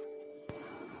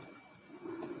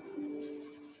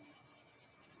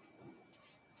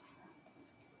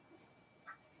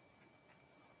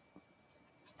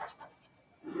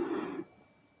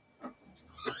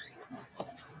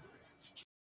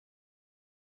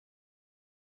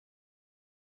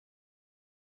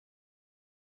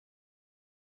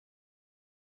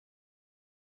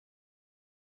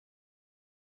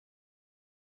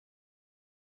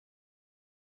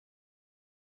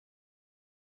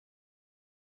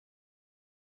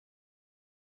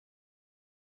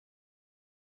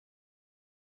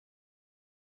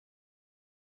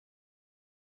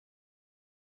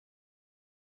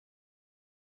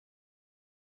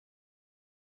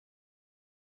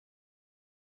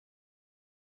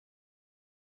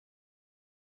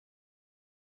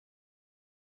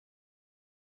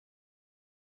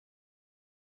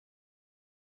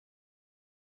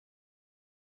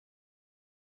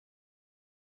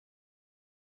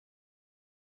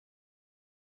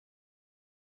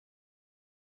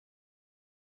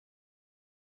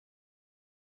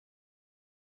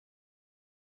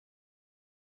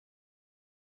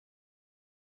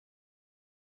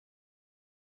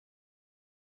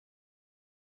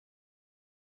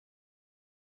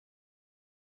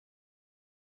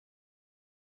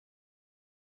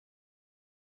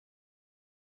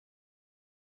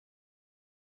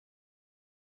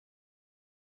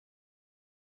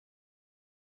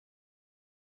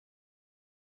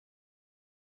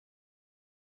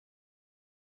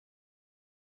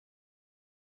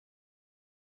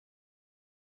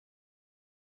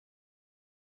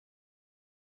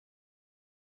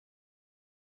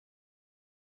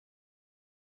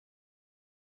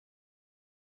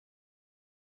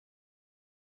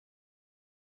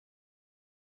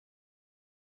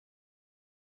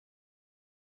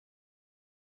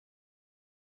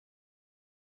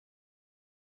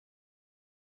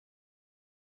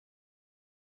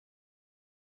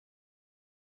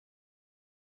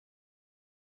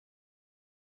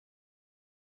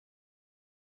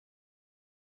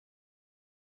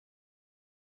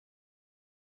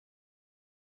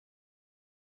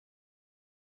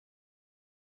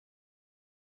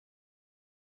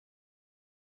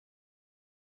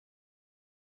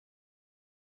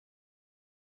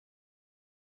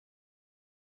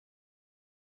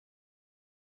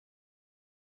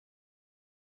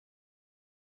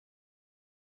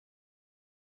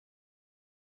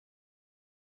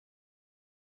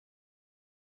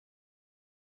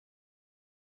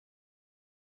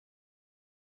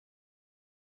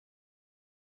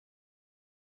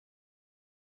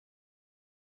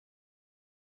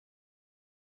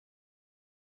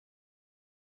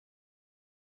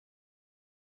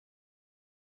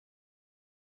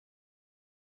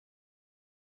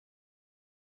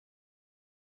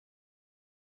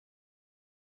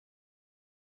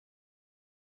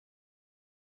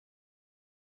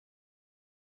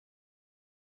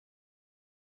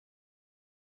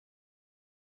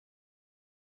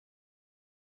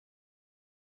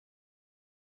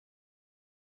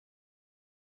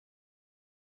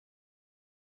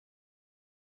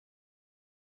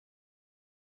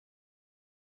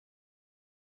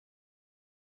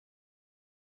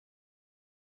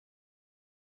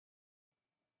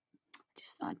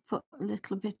 I'd put a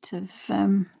little bit of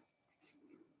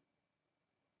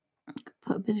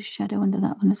put a bit of shadow under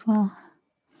that one as well.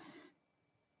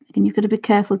 And you've got to be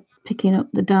careful picking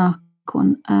up the dark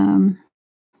one. And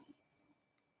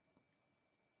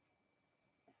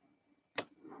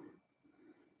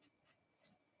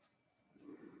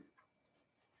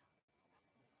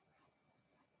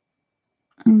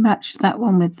match that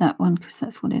one with that one, because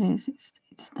that's what it is.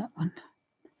 It's that one.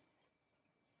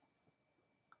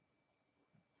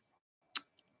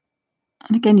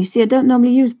 And again, you see, I don't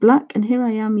normally use black, and here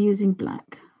I am using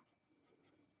black.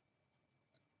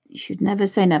 You should never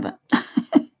say never. Just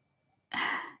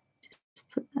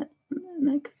put that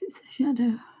there because it's a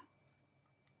shadow.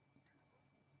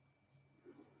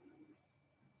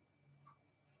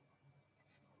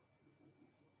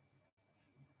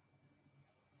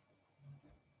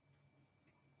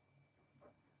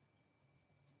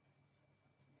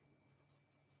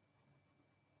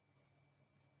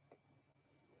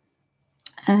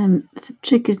 The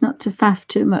trick is not to faff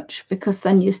too much, because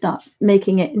then you start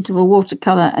making it into a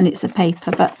watercolor and it's a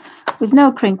paper, but with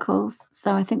no crinkles,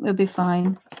 so I think we'll be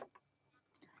fine.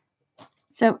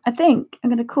 So I think I'm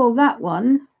going to call that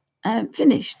one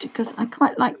finished, because I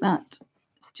quite like that.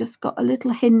 It's just got a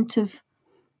little hint of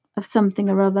something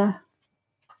or other.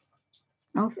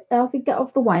 Alfie, get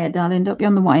off the wire, darling. Don't be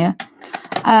on the wire.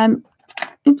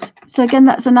 Oops. So again,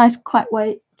 that's a nice, quiet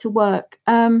way to work.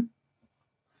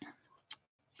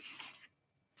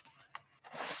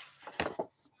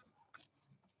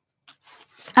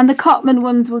 And the Cotman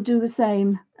ones will do the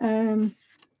same.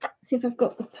 See if I've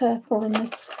got the purple in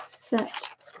this set.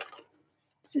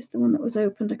 Is this the one that was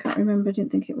opened? I can't remember. I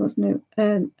didn't think it was. No.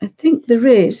 I think there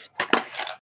is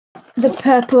the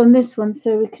purple on this one,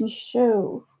 so we can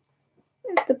show.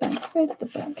 Where's the bag? Where's the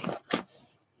bag?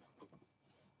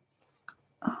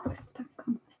 Oh, where's the bag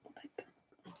gone? Where's the bag gone?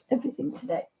 Just everything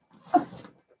today. Oh.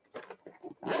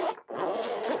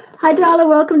 Hi, Darla.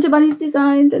 Welcome to Bunny's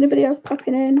Designs. Anybody else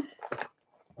popping in?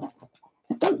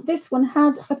 I think this one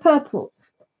had a purple.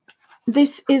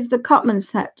 This is the Cotman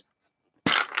set.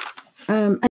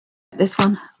 This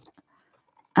one.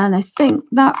 And I think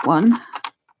that one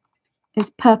is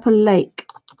Purple Lake.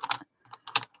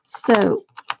 So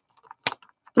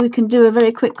we can do a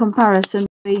very quick comparison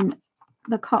between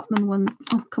the Cotman ones.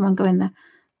 Oh, come on, go in there.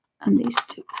 And these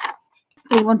two.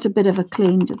 They want a bit of a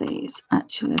clean, do these,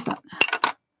 actually, but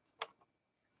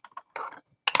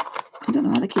I don't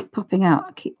know why they keep popping out.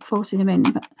 I keep forcing them in,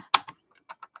 but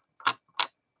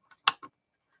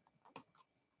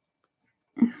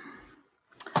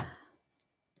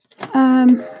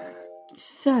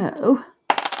so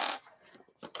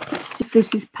let's see if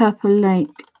this is Purple Lake.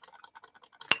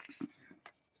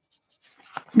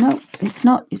 No, it's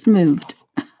not. It's moved.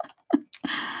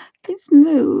 It's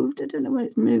moved. I don't know where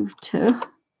it's moved to.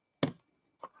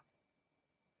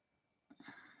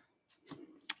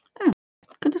 Oh, I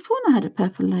could have sworn I had a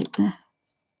Purple Lake there.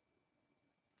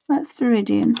 That's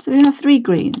Viridian. So we have 3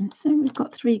 greens. So we've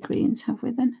got 3 greens, have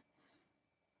we then?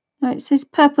 No, it says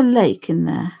Purple Lake in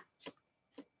there.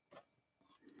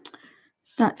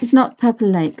 That is not Purple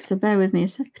Lake, so bear with me a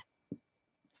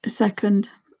second.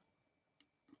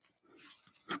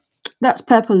 That's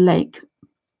Purple Lake.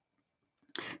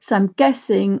 So I'm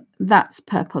guessing that's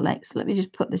Purple Lake. So let me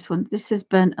just put this one. This is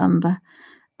Burnt Umber.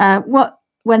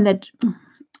 When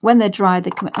they're dry, they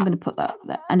come. I'm going to put that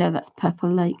there. I know that's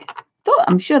Purple Lake.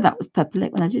 I'm sure that was Purple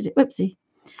Lake when I did it. Whoopsie.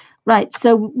 Right.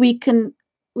 So we can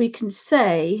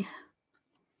say.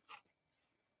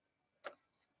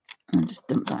 I'll just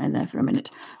dump that in there for a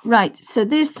minute. Right. So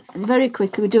this, very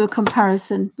quickly, we do a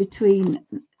comparison between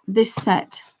this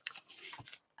set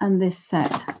and this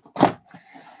set.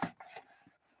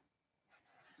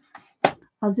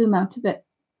 I'll zoom out a bit.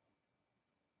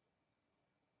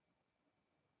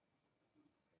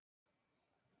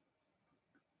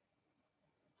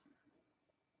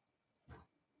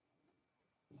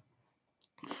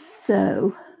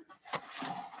 So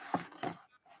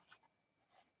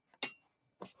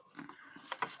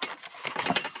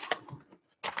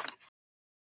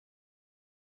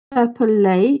Purple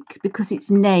Lake, because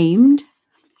it's named,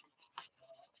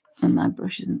 and my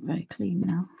brush isn't very clean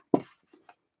now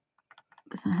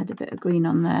because I had a bit of green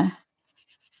on there.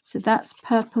 So that's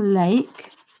Purple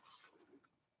Lake,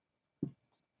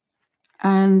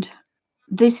 and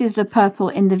this is the purple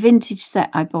in the vintage set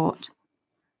I bought.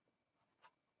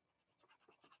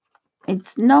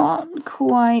 It's not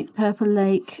quite Purple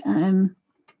Lake,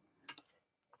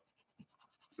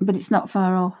 but it's not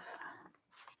far off.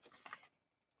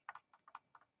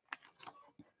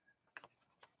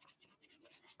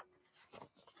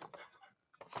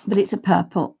 but it's a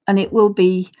purple, and it will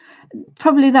be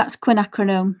probably that's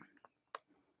quinacridone,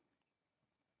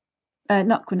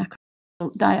 not quinacridone,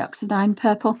 dioxidine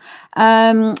purple.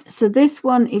 So this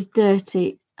one is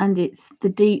dirty, and it's the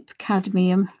deep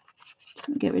cadmium.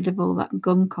 Get rid of all that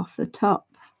gunk off the top.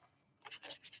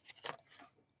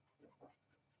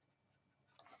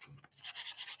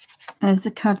 There's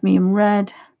the cadmium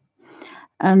red,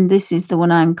 and this is the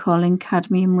one I'm calling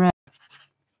cadmium red.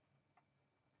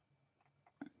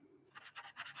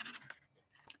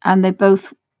 And they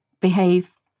both behave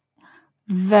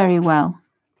very well.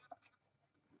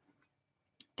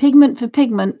 Pigment for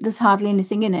pigment, there's hardly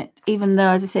anything in it, even though,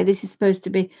 as I say, this is supposed to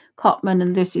be Cotman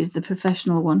and this is the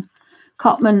professional one.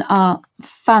 Cotman are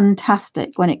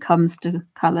fantastic when it comes to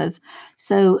colours.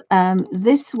 So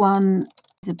this one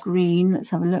is a green. Let's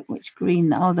have a look which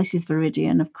green. Oh, this is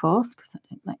Viridian, of course, because I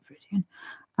don't like Viridian.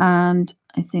 And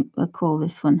I think we'll call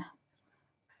this one.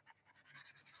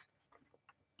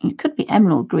 It could be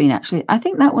emerald green, actually. I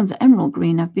think that one's emerald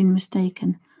green. I've been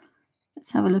mistaken.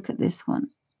 Let's have a look at this one.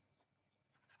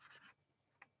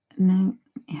 No,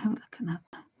 have a look at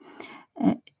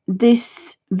that.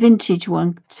 This vintage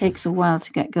one takes a while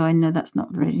to get going. No, that's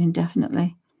not Viridian,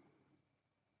 definitely.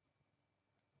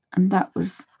 And that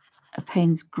was a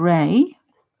Payne's Grey.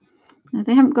 Now,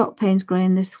 they haven't got Payne's Grey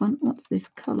in this one. What's this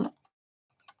colour?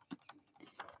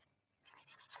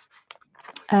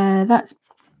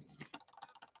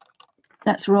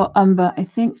 That's raw umber, I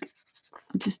think.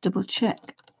 I'll just double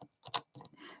check.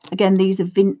 Again, these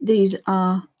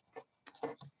are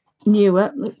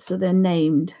newer, so they're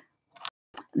named.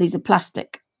 These are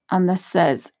plastic, and this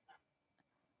says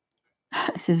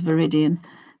it says Viridian.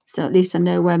 So at least I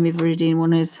know where my Viridian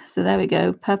one is. So there we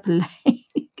go, Purple Lake.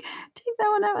 Take that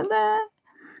one out of there.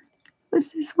 What's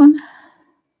this one?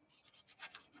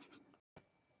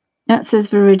 That says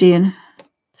Viridian.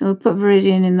 So we'll put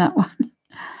Viridian in that one.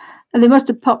 And they must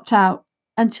have popped out.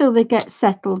 Until they get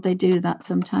settled, they do that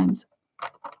sometimes.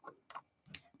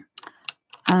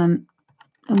 And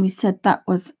we said that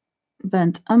was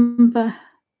burnt umber.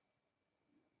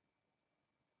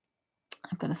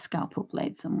 I've got a scalpel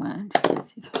blade somewhere. Just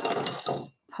see if I can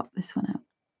pop this one out.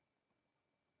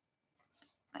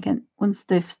 Again, once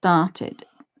they've started,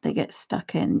 they get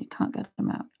stuck in. You can't get them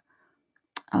out.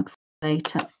 I'll explain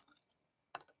later.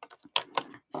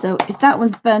 So if that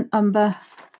one's burnt umber,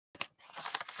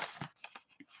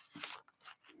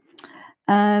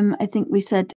 I think we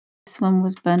said this one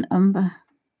was burnt umber.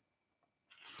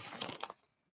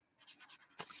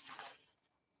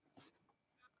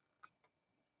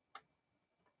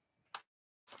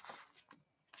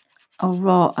 Oh,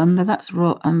 raw umber. That's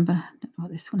raw umber. I don't know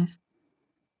what this one is.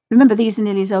 Remember, these are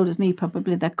nearly as old as me,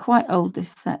 probably. They're quite old,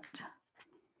 this set.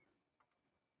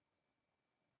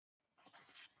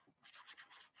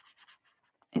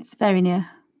 It's very near.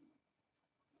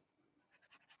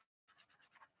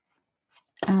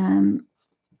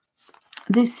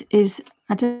 This is,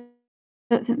 I don't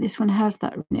think this one has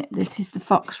that in it. This is the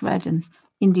fox red and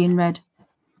Indian red.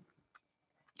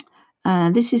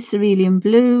 This is cerulean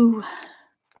blue.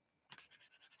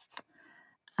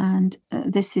 And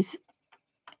this is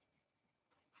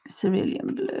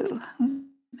cerulean blue.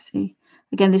 Let's see.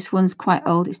 Again, this one's quite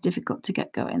old. It's difficult to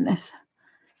get going, this.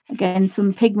 Again,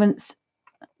 some pigments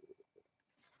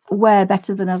wear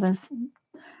better than others.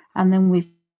 And then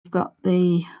we've got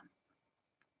the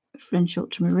French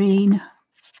ultramarine.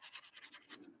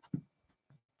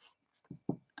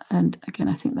 And again,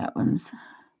 I think that one's,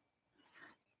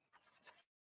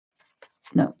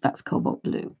 no, that's cobalt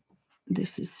blue.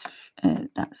 This is,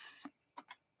 that's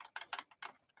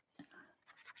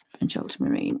French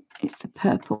ultramarine. It's the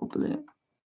purple blue,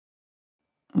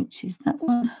 which is that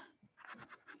one.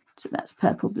 So that's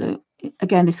purple blue.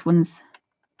 Again, this one's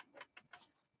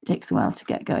takes a while to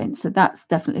get going. So that's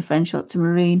definitely French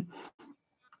ultramarine.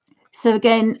 So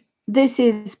again, this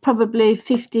is probably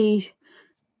 50,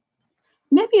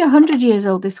 maybe 100 years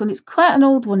old, this one. It's quite an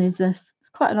old one, is this? It's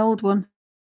quite an old one.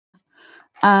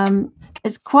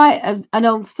 It's quite an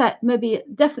old set, maybe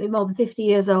definitely more than 50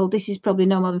 years old. This is probably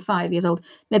no more than 5 years old.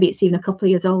 Maybe it's even a couple of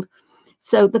years old.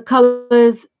 So the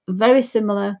colours very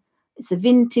similar. It's a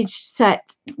vintage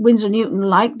set. Winsor & Newton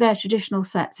like their traditional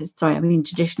sets. Sorry, I mean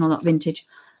traditional, not vintage.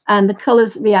 And the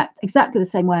colours react exactly the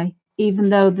same way, even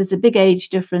though there's a big age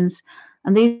difference.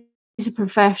 And these are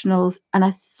professionals. And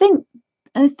I think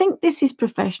this is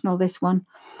professional, this one.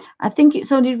 I think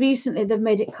it's only recently they've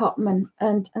made it Cotman.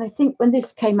 And I think when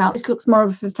this came out, this looks more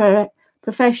of a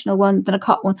professional one than a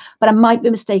Cotman one. But I might be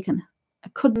mistaken. I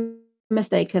could be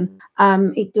mistaken.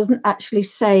 It doesn't actually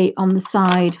say on the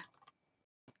side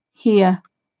here.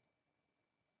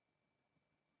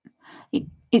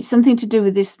 it's something to do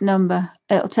with this number.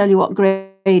 It'll tell you what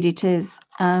grade it is.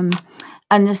 And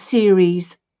the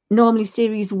series, normally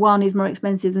series 1 is more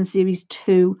expensive than series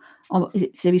 2, or is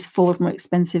it series 4 is more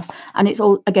expensive? And it's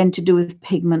all, again, to do with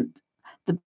pigment.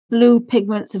 The blue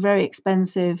pigments are very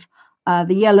expensive.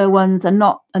 The yellow ones are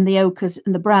not, and the ochres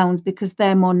and the browns, because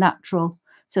they're more natural.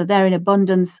 So they're in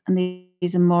abundance, and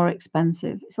these are more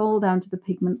expensive. It's all down to the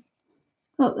pigment.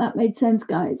 Hope that made sense,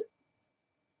 guys.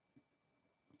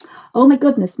 Oh my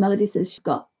goodness, Melody says she's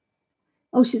got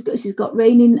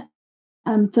raining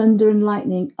and thunder and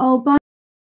lightning. Oh, bye.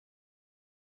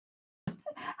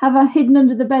 Have a hidden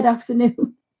under the bed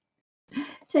afternoon.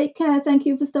 Take care. Thank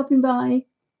you for stopping by.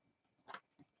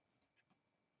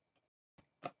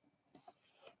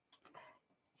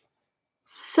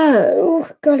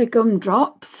 So, golly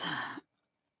gumdrops.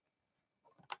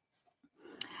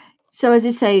 So, as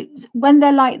I say, when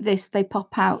they're like this, they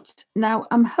pop out. Now,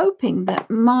 I'm hoping that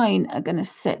mine are going to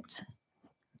sit.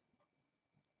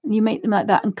 And you make them like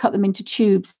that and cut them into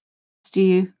tubes, do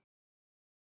you?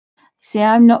 See,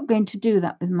 I'm not going to do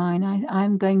that with mine.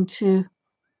 I'm going to...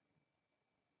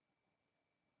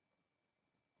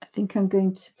 I think I'm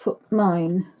going to put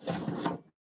mine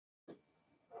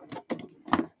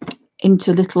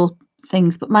into little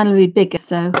things, but mine will be bigger.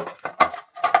 So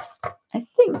I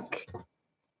think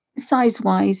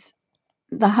size-wise,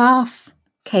 the half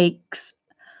cakes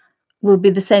will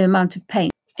be the same amount of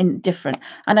paint in different.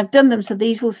 And I've done them so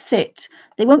these will sit.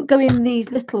 They won't go in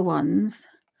these little ones,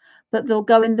 but they'll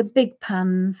go in the big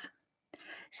pans.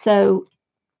 So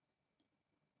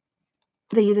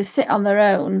they either sit on their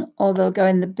own or they'll go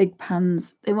in the big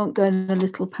pans. They won't go in the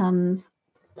little pans.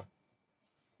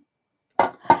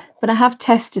 But I have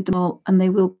tested them all, and they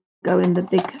will go in the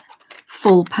big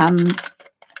full pans,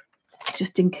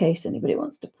 just in case anybody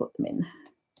wants to put them in.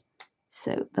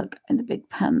 So they'll go in the big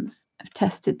pans. I've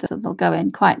tested them, so they'll go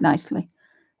in quite nicely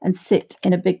and sit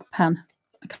in a big pan.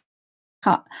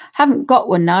 I haven't got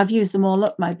one now. I've used them all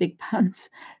up, my big pans.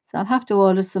 So I'll have to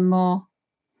order some more.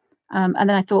 And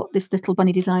then I thought this little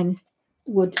bunny design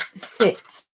would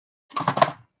sit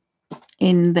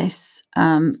in this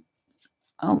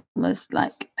almost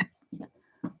like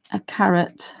a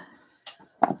carrot.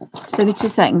 Just maybe 2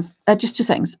 seconds, just 2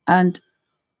 seconds, and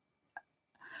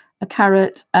a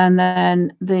carrot, and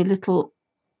then the little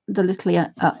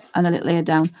ear up and the little ear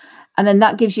down, and then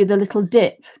that gives you the little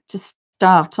dip to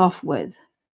start off with.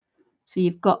 So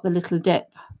you've got the little dip,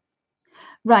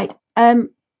 right?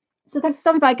 So thanks for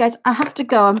stopping by, guys. I have to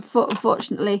go.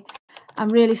 Unfortunately, I'm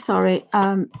really sorry.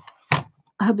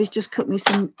 Hubby's just cooked me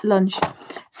some lunch,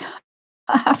 so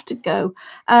I have to go.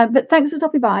 But thanks for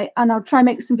stopping by, and I'll try and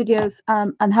make some videos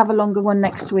and have a longer one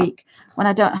next week when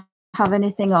I don't have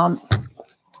anything on.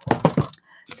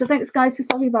 So thanks, guys, for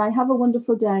stopping by. Have a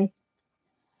wonderful day.